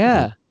and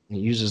Yeah, he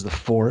uses the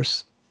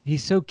force.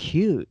 he's so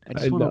cute. I I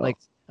just want to know. like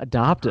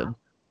adopt him.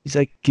 He's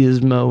like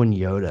Gizmo and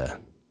Yoda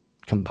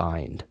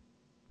combined.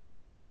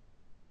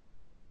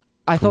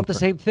 I From thought the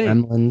same thing.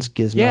 Gremlins,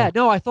 Yeah, Gizmo.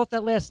 no, I thought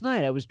that last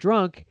night. I was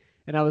drunk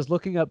and I was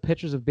looking up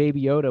pictures of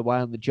Baby Yoda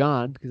while on the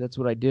John because that's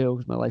what I do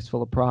because my life's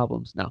full of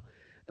problems. No,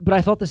 but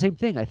I thought the same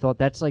thing. I thought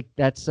that's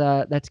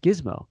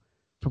Gizmo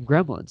from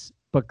Gremlins,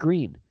 but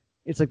green.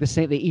 It's like the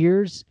same. The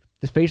ears,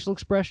 the facial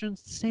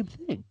expressions, the same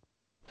thing.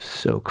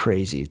 So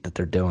crazy that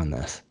they're doing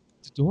this.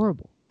 It's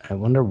adorable. I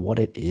wonder what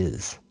it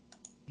is.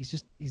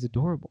 He's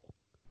adorable.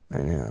 I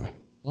know.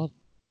 Love.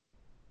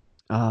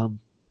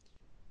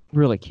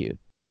 Really cute.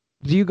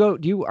 Do you go?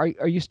 Do you are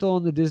you still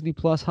on the Disney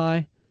Plus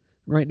high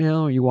right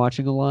now? Are you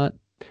watching a lot?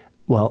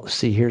 Well,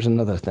 see, here's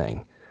another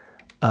thing.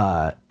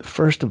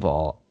 First of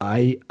all,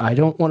 I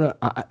don't want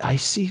to. I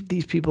see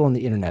these people on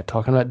the internet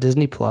talking about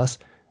Disney Plus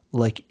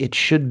like it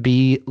should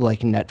be like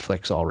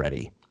Netflix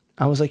already.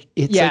 I was like,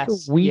 it's like a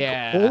Yes. week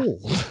Yeah.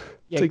 old. It's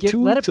Yeah. like Get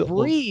two let weeks it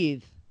old.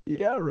 breathe.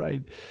 Yeah,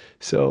 right.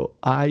 So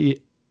I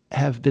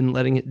have been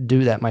letting it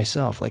do that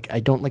myself. Like I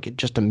don't like it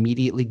just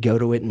immediately go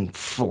to it and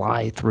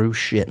fly through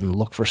shit and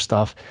look for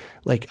stuff.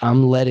 Like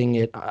I'm letting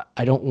it.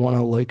 I don't want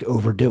to like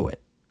overdo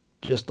it.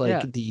 Just Yeah.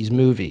 like these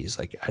movies,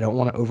 like I don't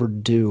want to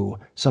overdo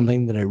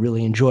something that I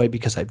really enjoy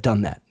because I've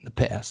done that in the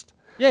past.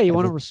 Yeah. You I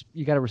want think, to.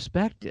 You got to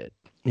respect it.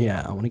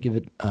 yeah, I want to give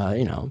it,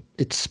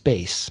 its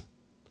space.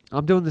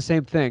 I'm doing the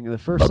same thing. The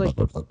first like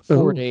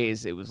 4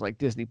 days, it was like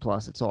Disney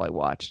Plus. It's all I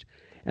watched,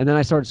 and then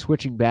I started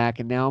switching back,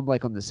 and now I'm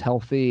like on this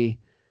healthy,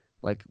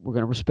 like we're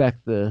gonna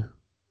respect the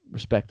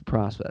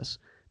process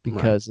Right.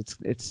 because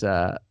it's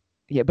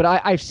yeah. But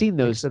I've seen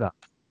Mix those it up.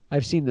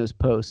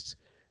 posts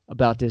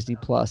about Disney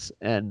Plus,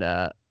 and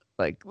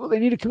like, well, they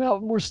need to come out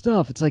with more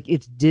stuff. It's like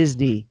it's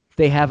Disney.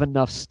 They have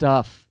enough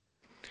stuff.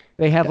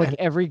 They have like And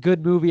every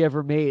good movie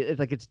ever made. It's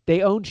like it's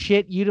they own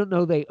shit you don't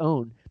know they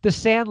own. The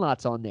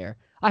Sandlot's on there.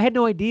 I had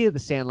no idea the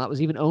Sandlot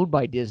was even owned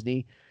by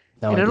Disney,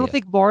 no and I don't idea.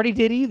 think Marty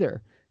did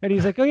either. And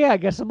he's like, "Oh yeah, I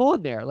guess I'm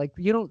on there." Like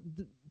you don't.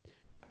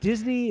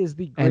 Disney is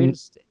the And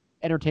greatest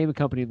entertainment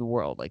company in the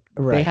world. Like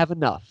they right, have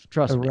enough.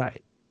 Trust me.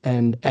 right.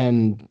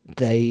 And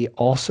they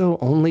also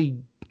only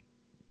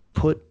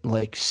put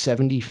like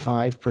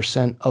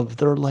 75% of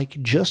their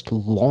like just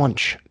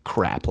launch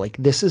crap. Like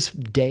this is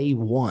day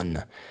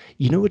one.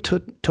 You know, it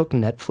took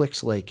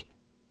Netflix like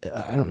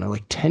I don't know,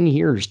 like 10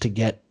 years to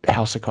get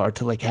House of Cards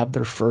to like have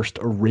their first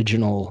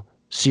original Oh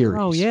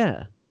series.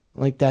 yeah,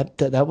 Like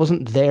that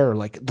wasn't there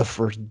like the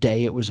first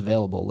day it was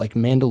available. Like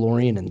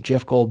Mandalorian and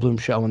Jeff Goldblum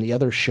show and the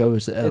other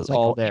shows, it's like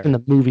all even there.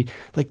 the movie.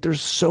 Like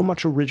there's so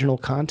much original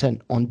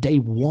content on day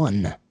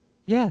one.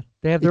 Yeah,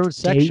 they have their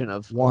It's own day section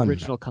of one,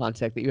 original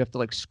content that you have to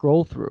like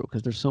scroll through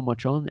because there's so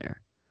much on there.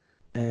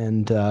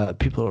 and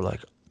people are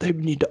like, they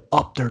need to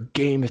up their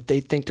game if they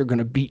think they're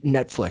gonna beat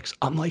Netflix.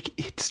 I'm like,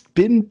 it's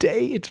been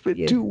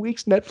Yeah, 2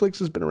 weeks. Netflix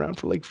has been around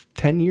for like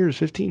 10 years,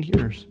 15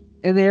 years.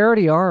 and they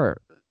already are.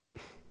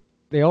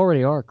 They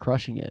already are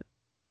crushing it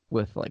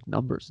with like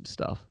numbers and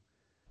stuff.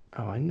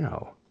 Oh, I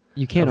know.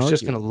 You I can't was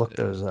just argue gonna with look it.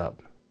 those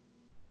up.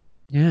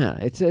 Yeah,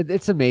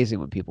 it's amazing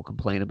when people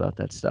complain about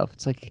that stuff.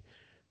 It's like,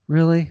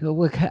 really?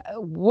 Look,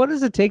 what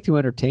does it take to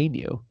entertain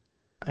you?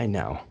 I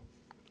know.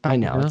 I You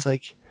know. know? It's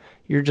like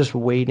you're just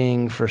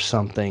waiting for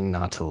something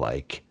not to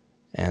like.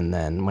 And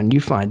then when you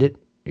find it,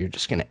 you're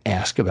just going to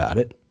ask about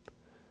it.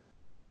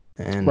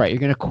 And Right, you're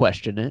gonna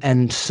question it.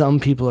 and some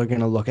people are going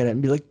to look at it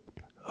and be like,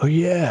 "Oh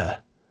yeah,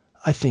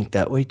 I think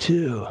that way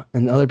too."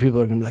 And other people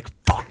are going to be like,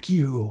 "Fuck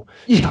you.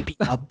 Yeah, Stop being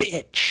a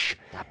bitch."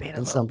 stop being a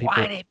And little some people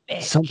whiny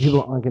some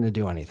people bitch. aren't going to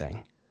do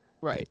anything.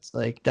 Right. It's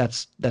like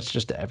that's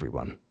just to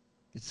everyone.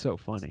 It's so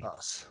It's funny.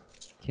 us.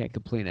 Can't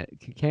complain it.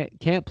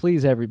 Can't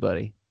please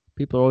everybody.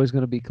 People are always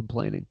gonna be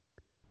complaining.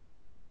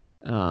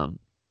 Um,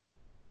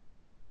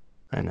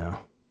 I know.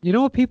 you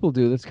know what people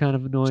do that's kind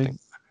of Interesting. annoying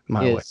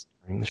My way is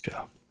during the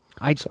show.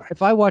 I Sorry.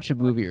 if I watch a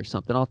movie or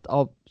something,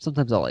 I'll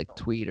sometimes I'll like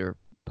tweet or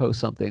post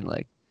something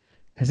like,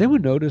 has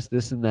anyone noticed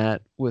this and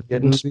that with the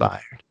Get movie?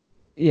 inspired.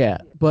 Yeah,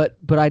 but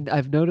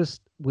I've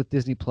noticed with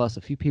Disney Plus,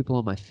 a few people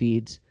on my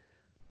feeds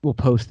will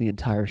post the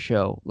entire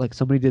show. Like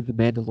somebody did The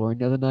Mandalorian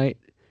the other night,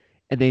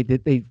 and they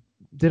did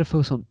a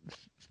post on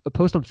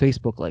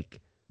Facebook like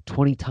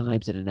 20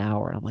 times in an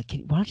hour. And I'm like,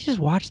 why don't you just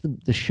watch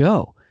the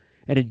show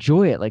and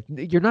enjoy it? Like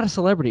you're not a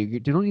celebrity. You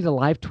don't need to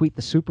live tweet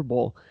the Super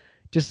Bowl.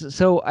 Just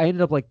so I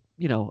ended up like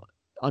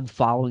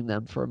unfollowing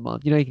them for a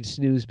month. You can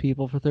snooze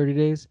people for 30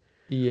 days.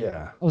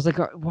 Yeah. I was like,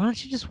 why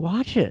don't you just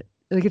watch it?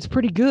 Like it's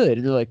pretty good.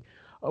 And they're like,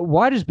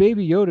 why does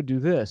Baby Yoda do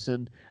this?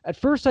 And at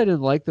first I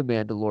didn't like The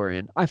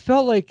Mandalorian. I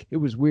felt like it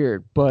was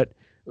weird, but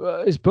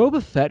is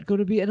Boba Fett going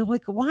to be? And I'm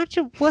like, watch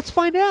it. Let's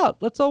find out.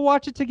 Let's all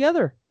watch it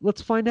together.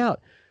 Let's find out.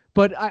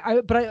 But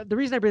the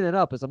reason I bring that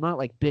up is I'm not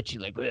like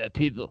bitching like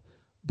people,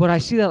 but I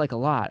see that like a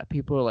lot.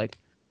 People are like,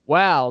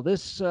 wow,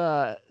 this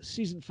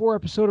season 4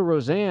 episode of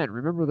Roseanne.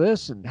 Remember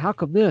this? And how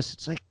come this?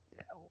 It's like,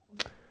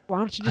 why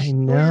don't you I just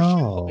enjoy your show,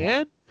 know.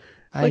 man?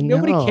 I Like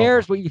nobody know.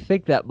 cares what you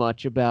think that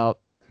much about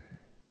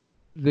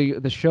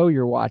the show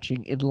you're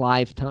watching in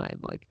live time.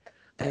 Like,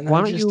 And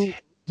why don't you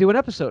do an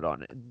episode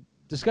on it and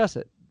discuss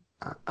it?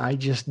 I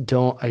just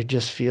don't, I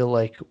just feel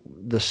like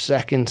the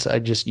seconds I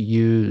just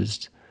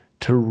used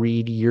to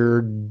read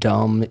your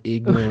dumb,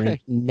 ignorant,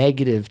 Okay.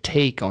 negative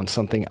take on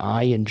something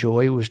I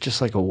enjoy was just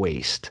like a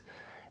waste.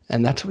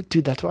 And that's what,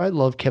 dude, that's why I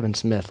love Kevin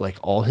Smith. Like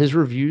all his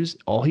reviews,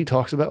 all he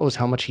talks about was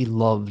how much he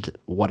loved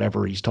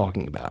whatever he's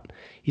talking about.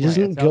 He Right.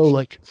 doesn't It's how go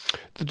like,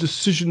 the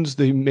decisions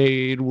they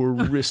made were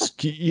he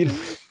risky.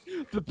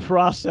 the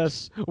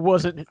process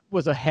was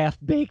a half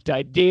baked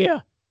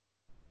idea.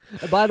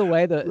 And by the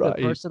way, the Right.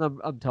 person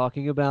I'm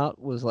talking about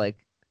was like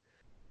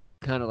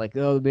kind of like,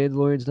 oh, the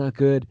Mandalorian's not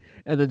good,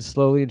 and then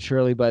slowly and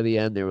surely by the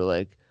end they were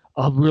like,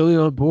 I'm really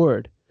on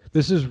board.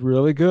 This is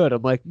really good.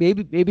 I'm like,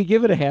 maybe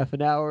give it a half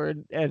an hour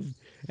and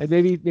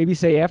maybe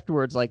say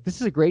afterwards like,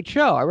 this is a great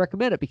show. I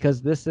recommend it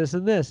because this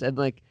and this, and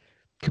like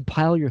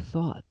compile your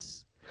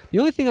thoughts. The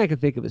only thing I can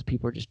think of is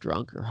people are just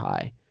drunk or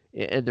high,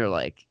 and they're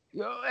like,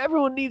 oh,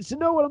 everyone needs to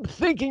know what I'm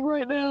thinking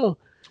right now.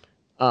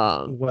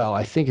 Um, Well,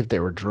 I think if they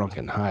were drunk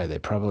and high, they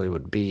probably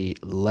would be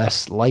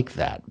less like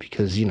that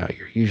because, you're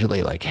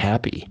usually like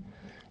happy.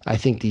 I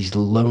think these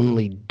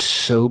lonely,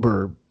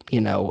 sober,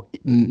 it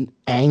is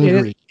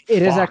angry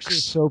it is actually a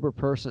fucks sober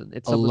person.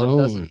 It's someone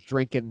that doesn't alone,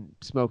 drink and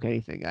smoke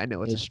anything. I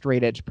know it's a it,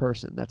 straight edge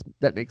person.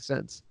 That makes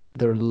sense.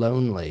 they're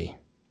lonely.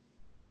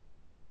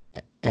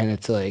 And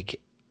it's like,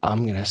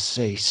 I'm going to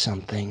say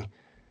something.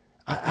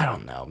 I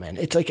don't know, man.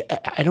 It's like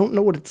I don't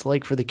know what it's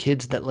like for the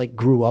kids that like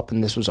grew up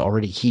and this was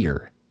already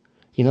here.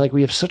 You know, like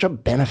we have such a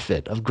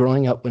benefit of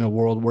growing up in a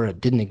world where it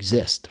didn't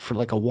exist for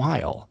like a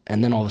while,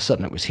 and then all of a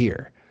sudden it was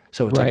here.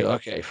 So it's like, Right.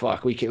 okay,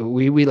 fuck,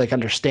 we like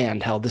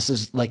understand how this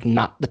is like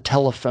not the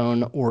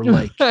telephone or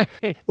like,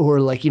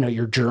 you know,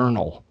 your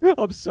journal.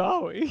 I'm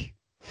sorry.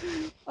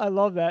 I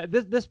love that.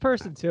 This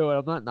person too, and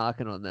I'm not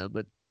knocking on them,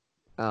 but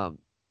um,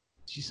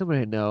 she's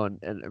somebody I know, and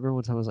every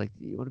one time I was like,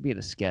 "You want to be in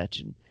a sketch?"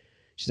 And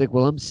she's like,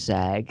 "Well, I'm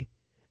SAG,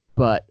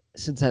 but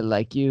since I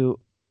like you,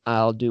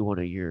 I'll do one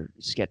of your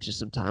sketches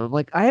sometime." I'm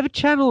like, "I have a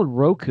channel in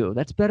Roku.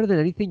 That's better than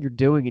anything you're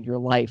doing in your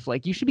life.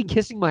 Like, you should be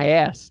kissing my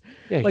ass.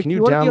 Yeah, Like, can you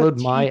you want to be on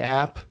download my TV?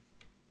 app?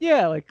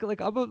 Yeah, like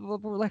like I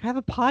have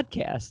a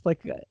podcast. Like,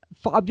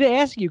 I'm just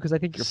asking you because I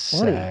think you're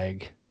funny.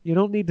 SAG. You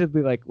don't need to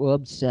be like, well,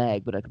 I'm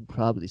SAG, but I can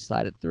probably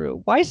slide it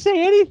through. Why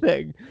say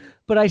anything?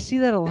 But I see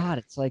that a lot.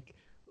 It's like,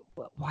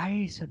 why are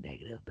you so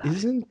negative about it?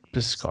 Isn't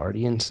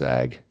Biscardi in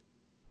SAG?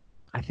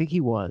 I think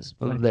he was,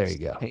 Well, but I think there he's you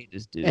still go. paying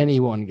his dues.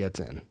 Anyone gets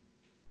in.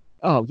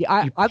 Oh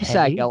yeah, You I'm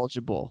SAG pay?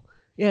 eligible.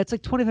 Yeah, it's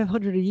like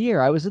 2,500 a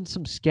year. I was in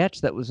some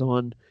sketch that was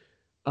on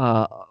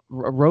uh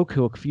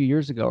Roku a few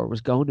years ago, or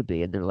was going to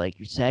be, and they're like,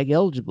 "You're SAG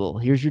eligible.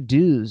 Here's your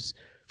dues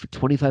for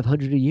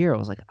 2,500 a year." I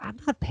was like, "I'm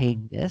not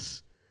paying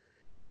this.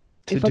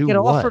 To If I do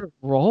get what? offered a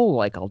role,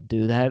 like I'll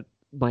do that.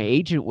 My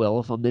agent will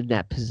if I'm in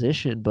that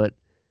position, but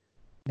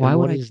why And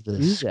would what I is the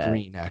do that?"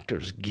 Screen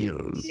Actors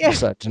Guild Yeah,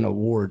 besides an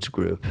awards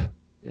group?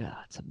 yeah,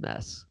 it's a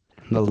mess.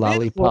 The But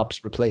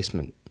Lollipop's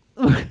replacement.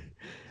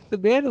 The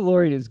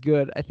Mandalorian is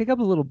good. I think I'm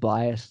a little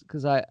biased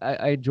because I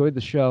enjoyed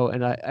the show,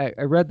 and I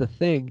read the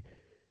thing,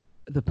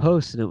 the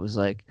post, and it was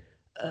like,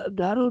 "I'm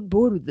not on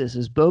board with this.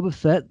 Is Boba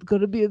Fett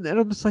going to be in there?"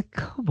 And I'm just like,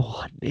 come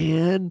on,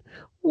 man.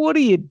 What are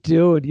you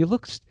doing?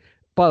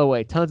 By the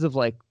way, tons of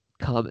like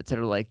comments that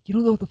are like, "You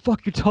don't know what the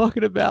fuck you're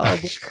talking about."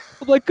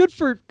 I'm like, good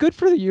for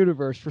the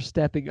universe for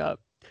stepping up.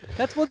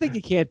 That's one thing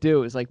you can't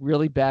do is like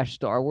really bash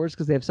Star Wars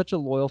because they have such a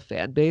loyal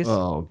fan base.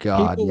 Oh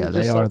God, People will yeah,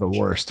 they just are like the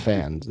worst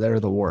fans.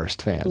 They're the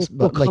worst fans.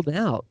 they'll But like come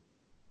out.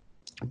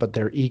 but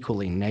they're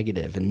equally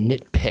negative and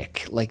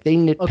nitpick. Like they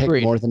nitpick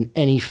Agreed. more than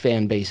any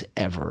fan base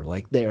ever.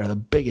 Like they are the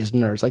biggest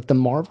nerds. Like the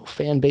Marvel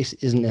fan base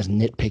isn't as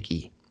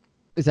nitpicky.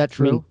 Is that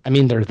I mean, true? I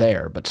mean they're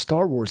there, but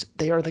Star Wars,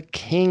 they are the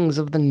kings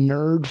of the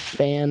nerd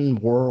fan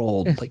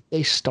world. Like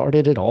they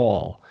started it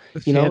all.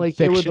 The You know, fan like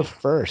they were the fiction.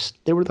 first.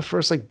 They were the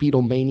first like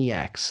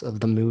Beatlemaniacs of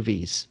the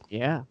movies.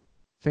 Yeah.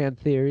 Fan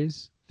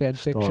theories, fan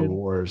Star fiction.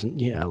 Wars,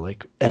 and yeah,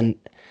 like and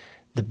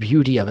the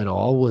beauty of it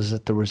all was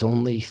that there was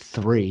only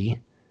three,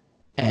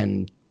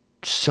 and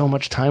so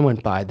much time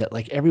went by that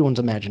like everyone's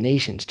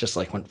imaginations just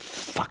like went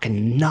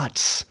fucking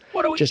nuts,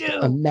 What do we just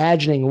do?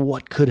 imagining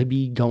what could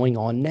be going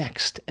on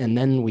next, and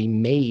then we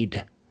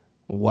made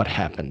what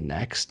happened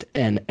next,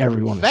 and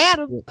everyone is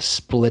Phantom.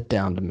 split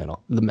down the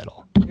middle.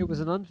 It was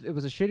a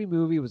shitty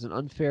movie. It was an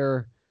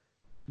unfair.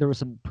 There was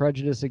some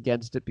prejudice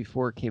against it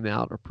before it came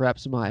out, or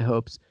perhaps some high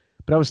hopes.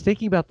 But I was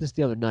thinking about this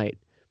the other night.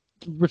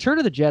 Return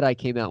of the Jedi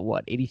came out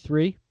what,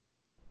 83?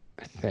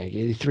 I think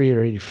 83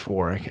 or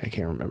 84, I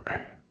can't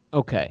remember.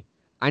 Okay.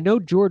 I know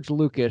George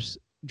Lucas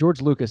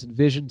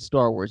envisioned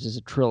Star Wars as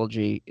a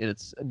trilogy in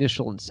its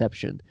initial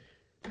inception,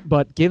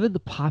 but given the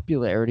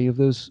popularity of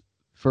those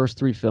first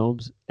three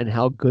films and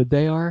how good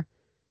they are,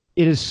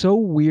 it is so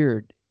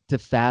weird to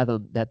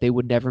fathom that they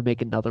would never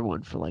make another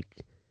one for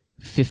like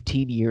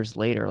 15 years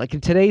later. Like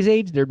in today's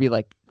age, there'd be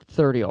like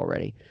 30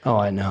 already. Oh,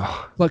 I know.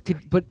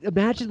 But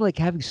imagine like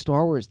having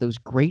Star Wars, those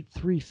great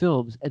three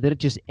films, and then it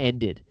just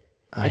ended,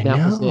 I and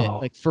that was it. know.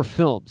 Like for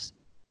films,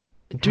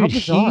 how Dude,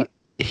 bizarre.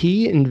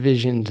 he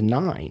envisioned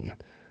nine.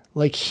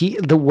 Like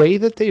the way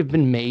that they've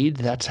been made,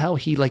 that's how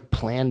he like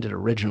planned it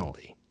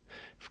originally.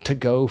 To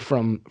go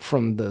from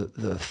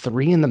the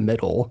three in the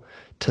middle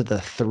to the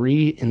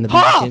three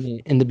Huh!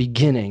 in the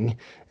beginning,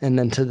 and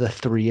then to the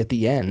three at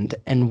the end,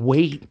 and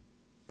wait.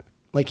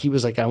 Like he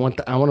was like, I want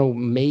to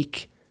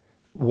make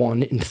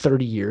one in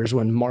 30 years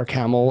when Mark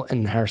Hamill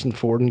and Harrison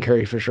Ford and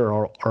Carrie Fisher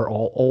are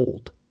all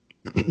old.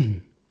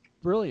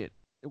 Brilliant.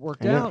 It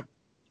worked I know, out.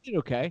 He did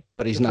okay.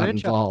 but he's The not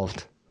franchise.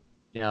 involved.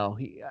 No,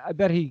 I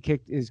bet he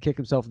kicked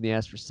himself in the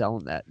ass for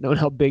selling that. Knowing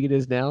how big it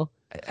is now.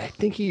 I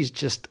think he's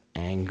just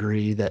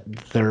angry that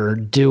they're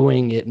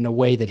doing it in a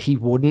way that he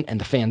wouldn't, and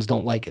the fans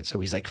don't like it. So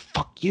he's like,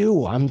 "Fuck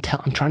you! I'm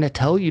trying to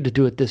tell you to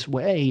do it this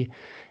way,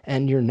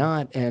 and you're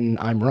not, and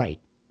I'm right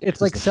It's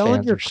because like the selling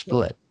fans your are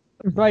split."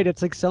 right.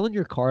 It's like selling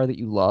your car that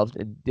you loved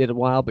and did a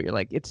while, but you're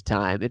like, it's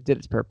time. It did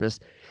its purpose.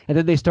 And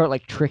then they start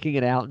like tricking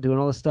it out and doing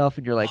all this stuff,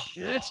 and you're like,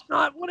 it's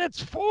not what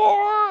it's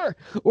for.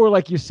 Or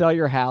like you sell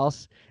your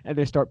house and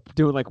they start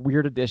doing like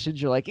weird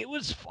additions. You're like, it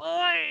was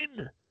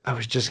fine. I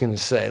was just gonna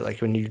say,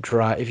 like when you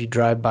drive, if you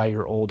drive by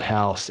your old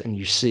house and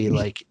you see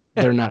like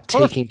they're not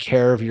taking Perfect.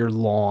 care of your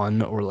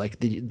lawn, or like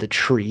the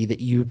tree that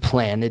you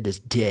planted is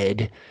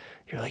dead,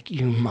 you're like,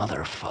 you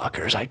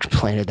motherfuckers! I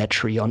planted that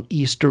tree on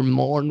Easter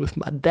morn with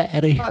my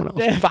daddy when I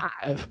was Damn.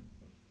 5.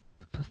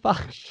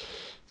 Fuck.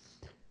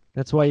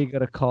 That's why you got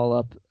to call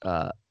up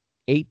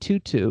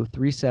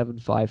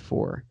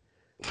 822-3754.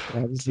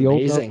 That is It's the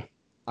old number. amazing.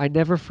 I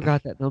never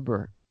forgot that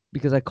number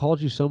because I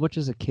called you so much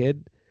as a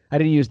kid. I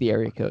didn't use the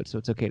area code, so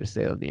it's okay to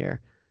say it on the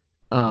air.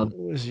 What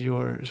was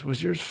yours?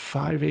 Was yours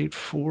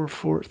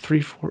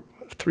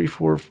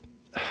 58443434?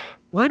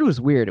 Mine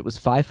was weird. It was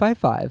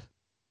 555.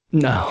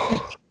 No.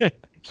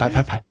 Five,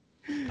 five, five,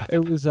 It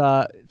was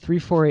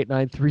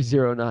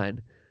 3489309.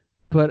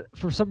 But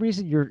for some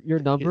reason your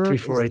number three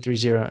four is eight three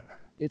zero.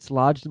 it's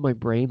lodged in my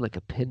brain like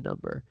a PIN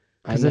number.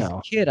 I Because as a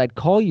know. kid, I'd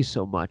call you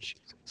so much.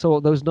 So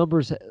those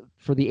numbers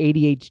for the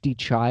ADHD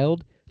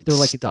child, they're It's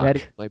like stuck.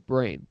 embedded in my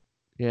brain.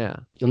 Yeah.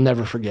 You'll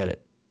never forget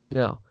it.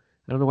 No.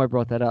 I don't know why I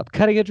brought that up.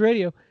 Cutting edge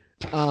radio.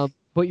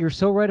 But you're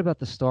so right about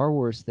the Star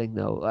Wars thing,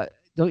 though.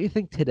 Don't you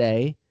think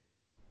today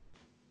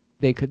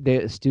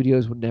the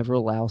studios would never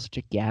allow such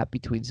a gap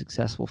between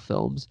successful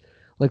films?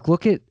 Like,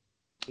 look at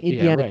Yeah,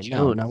 Indiana right.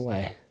 No, no Jones.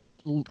 way.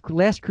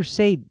 Last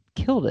Crusade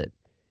killed it,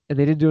 and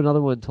they didn't do another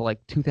one until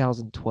like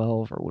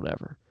 2012 or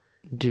whatever.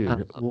 Dude,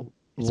 It's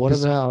what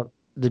bizarre. about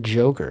the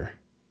Joker?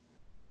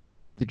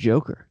 The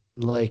Joker.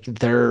 Like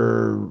it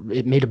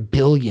made 1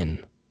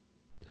 billion.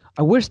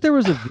 I wish there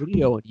was a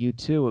video on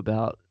YouTube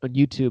about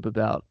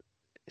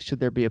should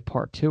there be a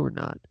part two or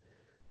not.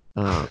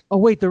 Oh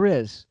wait, there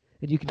is,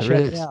 and you can There check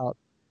it is out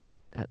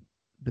at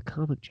the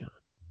Comic John.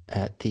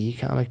 at the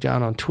Comic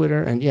John on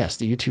Twitter, and yes,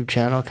 the YouTube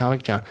channel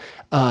Comic John.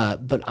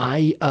 But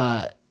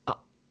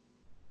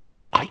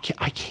I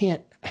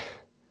can't.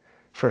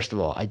 First of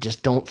all, I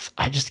just don't.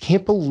 I just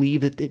can't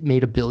believe that it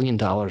made $1 billion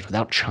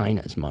without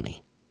China's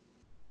money.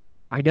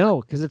 I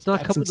know because it's not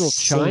That's coming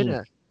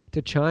insane.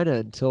 to China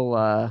until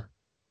I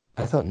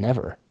thought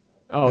never,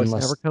 oh, it's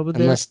never coming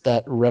there. unless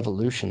that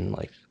revolution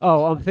like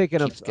Oh,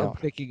 keeps I'm going.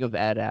 thinking of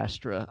Ad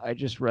Astra. I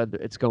just read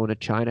that it's going to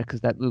China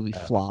because that movie Uh,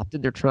 flopped,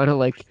 and they're trying to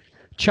like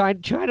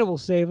China will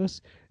save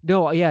us.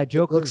 No, yeah, it looks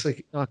Joker's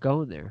like not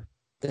going there.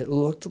 it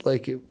looked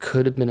like it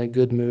could have been a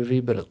good movie,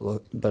 but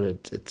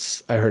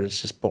it's. I heard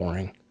it's just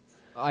boring.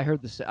 I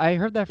heard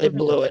that They from you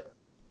blew it.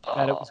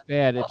 that it Oh, was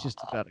bad. It's just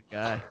about a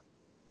guy.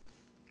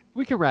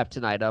 We can wrap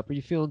tonight up. Are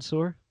you feeling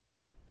sore?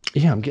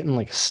 yeah, I'm getting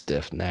like a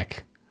stiff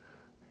neck.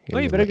 Well,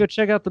 Gonna you need better like go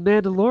check out The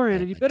Mandalorian,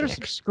 and you my better dick.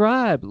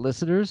 subscribe,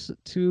 listeners,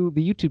 to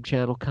the YouTube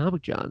channel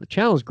Comic John. The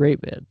channel's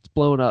great, man. It's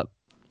blowing up.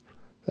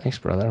 Thanks,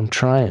 brother. I'm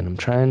trying.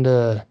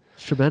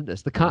 It's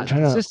tremendous. I'm The trying to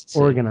consistency.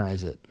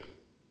 organize it.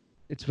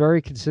 It's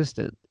very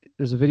consistent.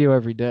 There's a video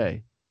every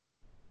day.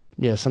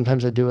 Yeah,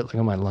 sometimes I do it like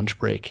on my lunch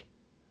break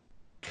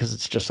because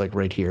it's just like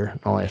right here.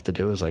 All I have to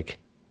do is like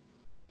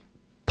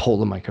pull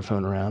the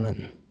microphone around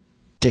and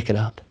dick it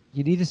up.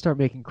 You need to start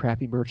making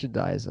crappy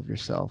merchandise of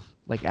yourself,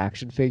 like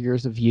action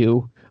figures of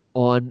you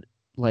on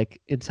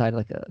like inside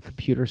like a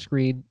computer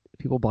screen.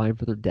 People buy them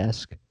for their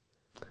desk.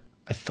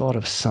 I thought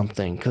of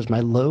something because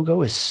my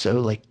logo is so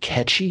like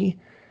catchy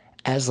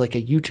as like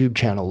a YouTube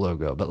channel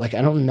logo, but like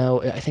I don't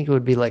know. I think it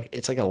would be like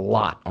it's like a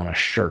lot on a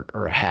shirt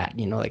or a hat.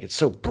 Like it's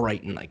so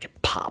bright and like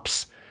it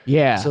pops.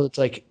 Yeah. So it's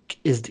like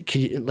could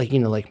you like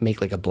like make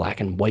like a black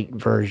and white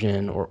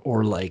version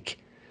or like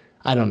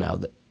I don't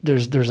know.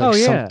 There's like Oh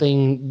yeah.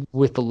 something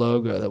with the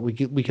logo that we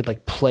could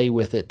like play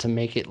with it to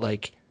make it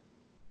like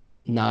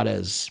not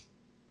as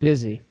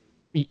Busy.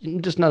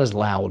 just not as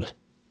loud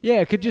Yeah,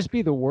 it could just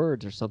be the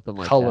words or something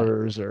like that.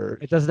 colors or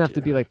It doesn't have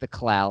to be like the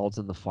clouds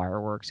and the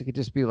fireworks. It could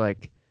just be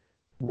like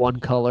one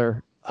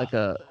color, like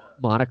a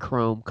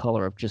monochrome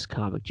color of just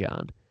Comic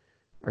John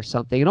or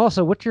something. And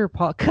also, what's your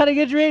cutting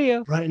edge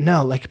radio? right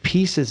now like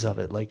pieces of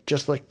it like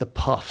just like the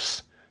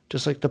puffs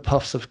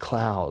of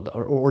cloud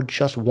or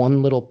just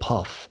one little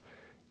puff.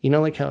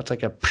 Like how it's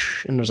like a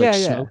psh, and there's like Yeah,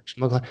 yeah,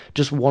 smoke,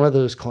 just one of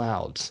those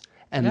clouds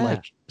and yeah.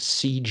 like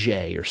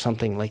CJ or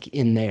something like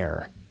in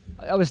there.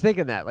 I was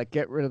thinking that, like,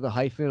 get rid of the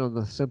hyphen on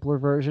the simpler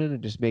version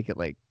and just make it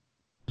like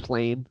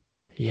plain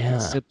and Yeah.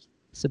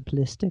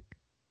 simplistic.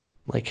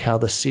 Like how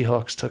the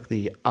Seahawks took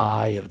the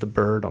eye of the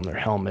bird on their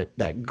helmet,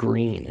 that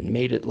green, and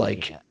made it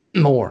like Yeah,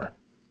 more.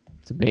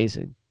 it's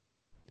amazing.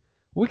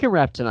 We can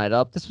wrap tonight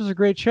up. This was a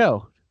great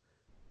show.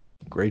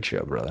 Great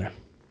show, brother.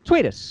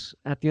 Tweet us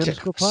at the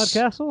underscore Yes.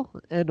 podcastle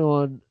and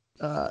on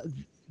uh,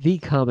 the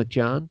Comic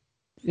John.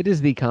 It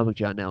is the Comic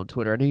John now on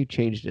Twitter. I know you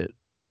changed it.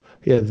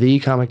 Yeah, the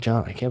Comic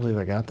John. I can't believe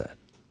I got that.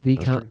 The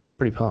I was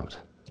pretty pumped.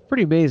 It's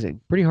pretty amazing.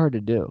 Pretty hard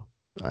to do.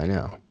 I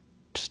know.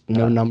 Just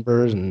no Uh,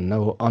 numbers and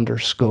no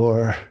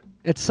underscore.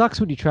 it sucks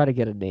when you try to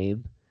get a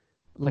name.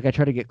 Like I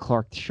try to get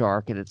Clark the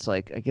Shark, and it's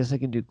like I guess I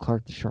can do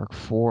Clark the Shark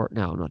 4.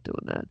 No, I'm not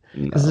doing that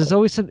because there's No.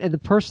 always some, and the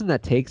person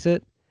that takes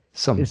it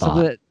Some is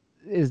someone bot. that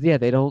is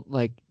they don't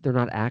like they're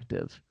not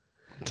active.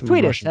 Some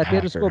Tweet us Russian at the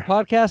underscore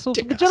hacker. podcastle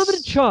from the gentleman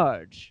in Yes.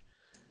 charge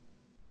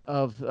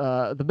of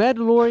the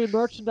Mandalorian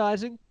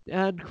merchandising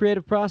and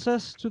creative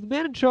process to the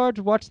man in charge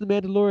of watching the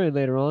Mandalorian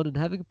later on and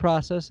having a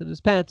process in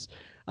his pants.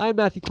 I'm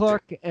Matthew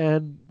Clark,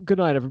 and good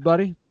night,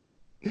 everybody.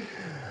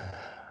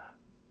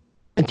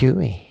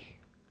 Dewey.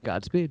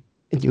 Godspeed.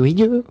 Dewey.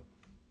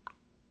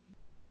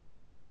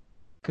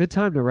 Good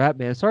time to wrap,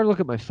 man. I started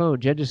looking at my phone.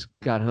 Jen just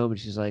got home and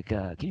she's like,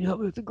 "Can you help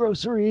me with the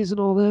groceries and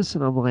all this?"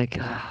 And I'm like,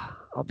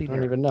 "I'll be I don't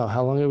there." even know.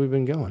 How long have we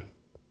been going?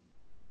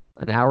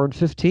 An hour and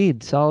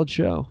 15. Solid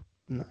show.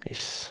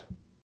 Nice.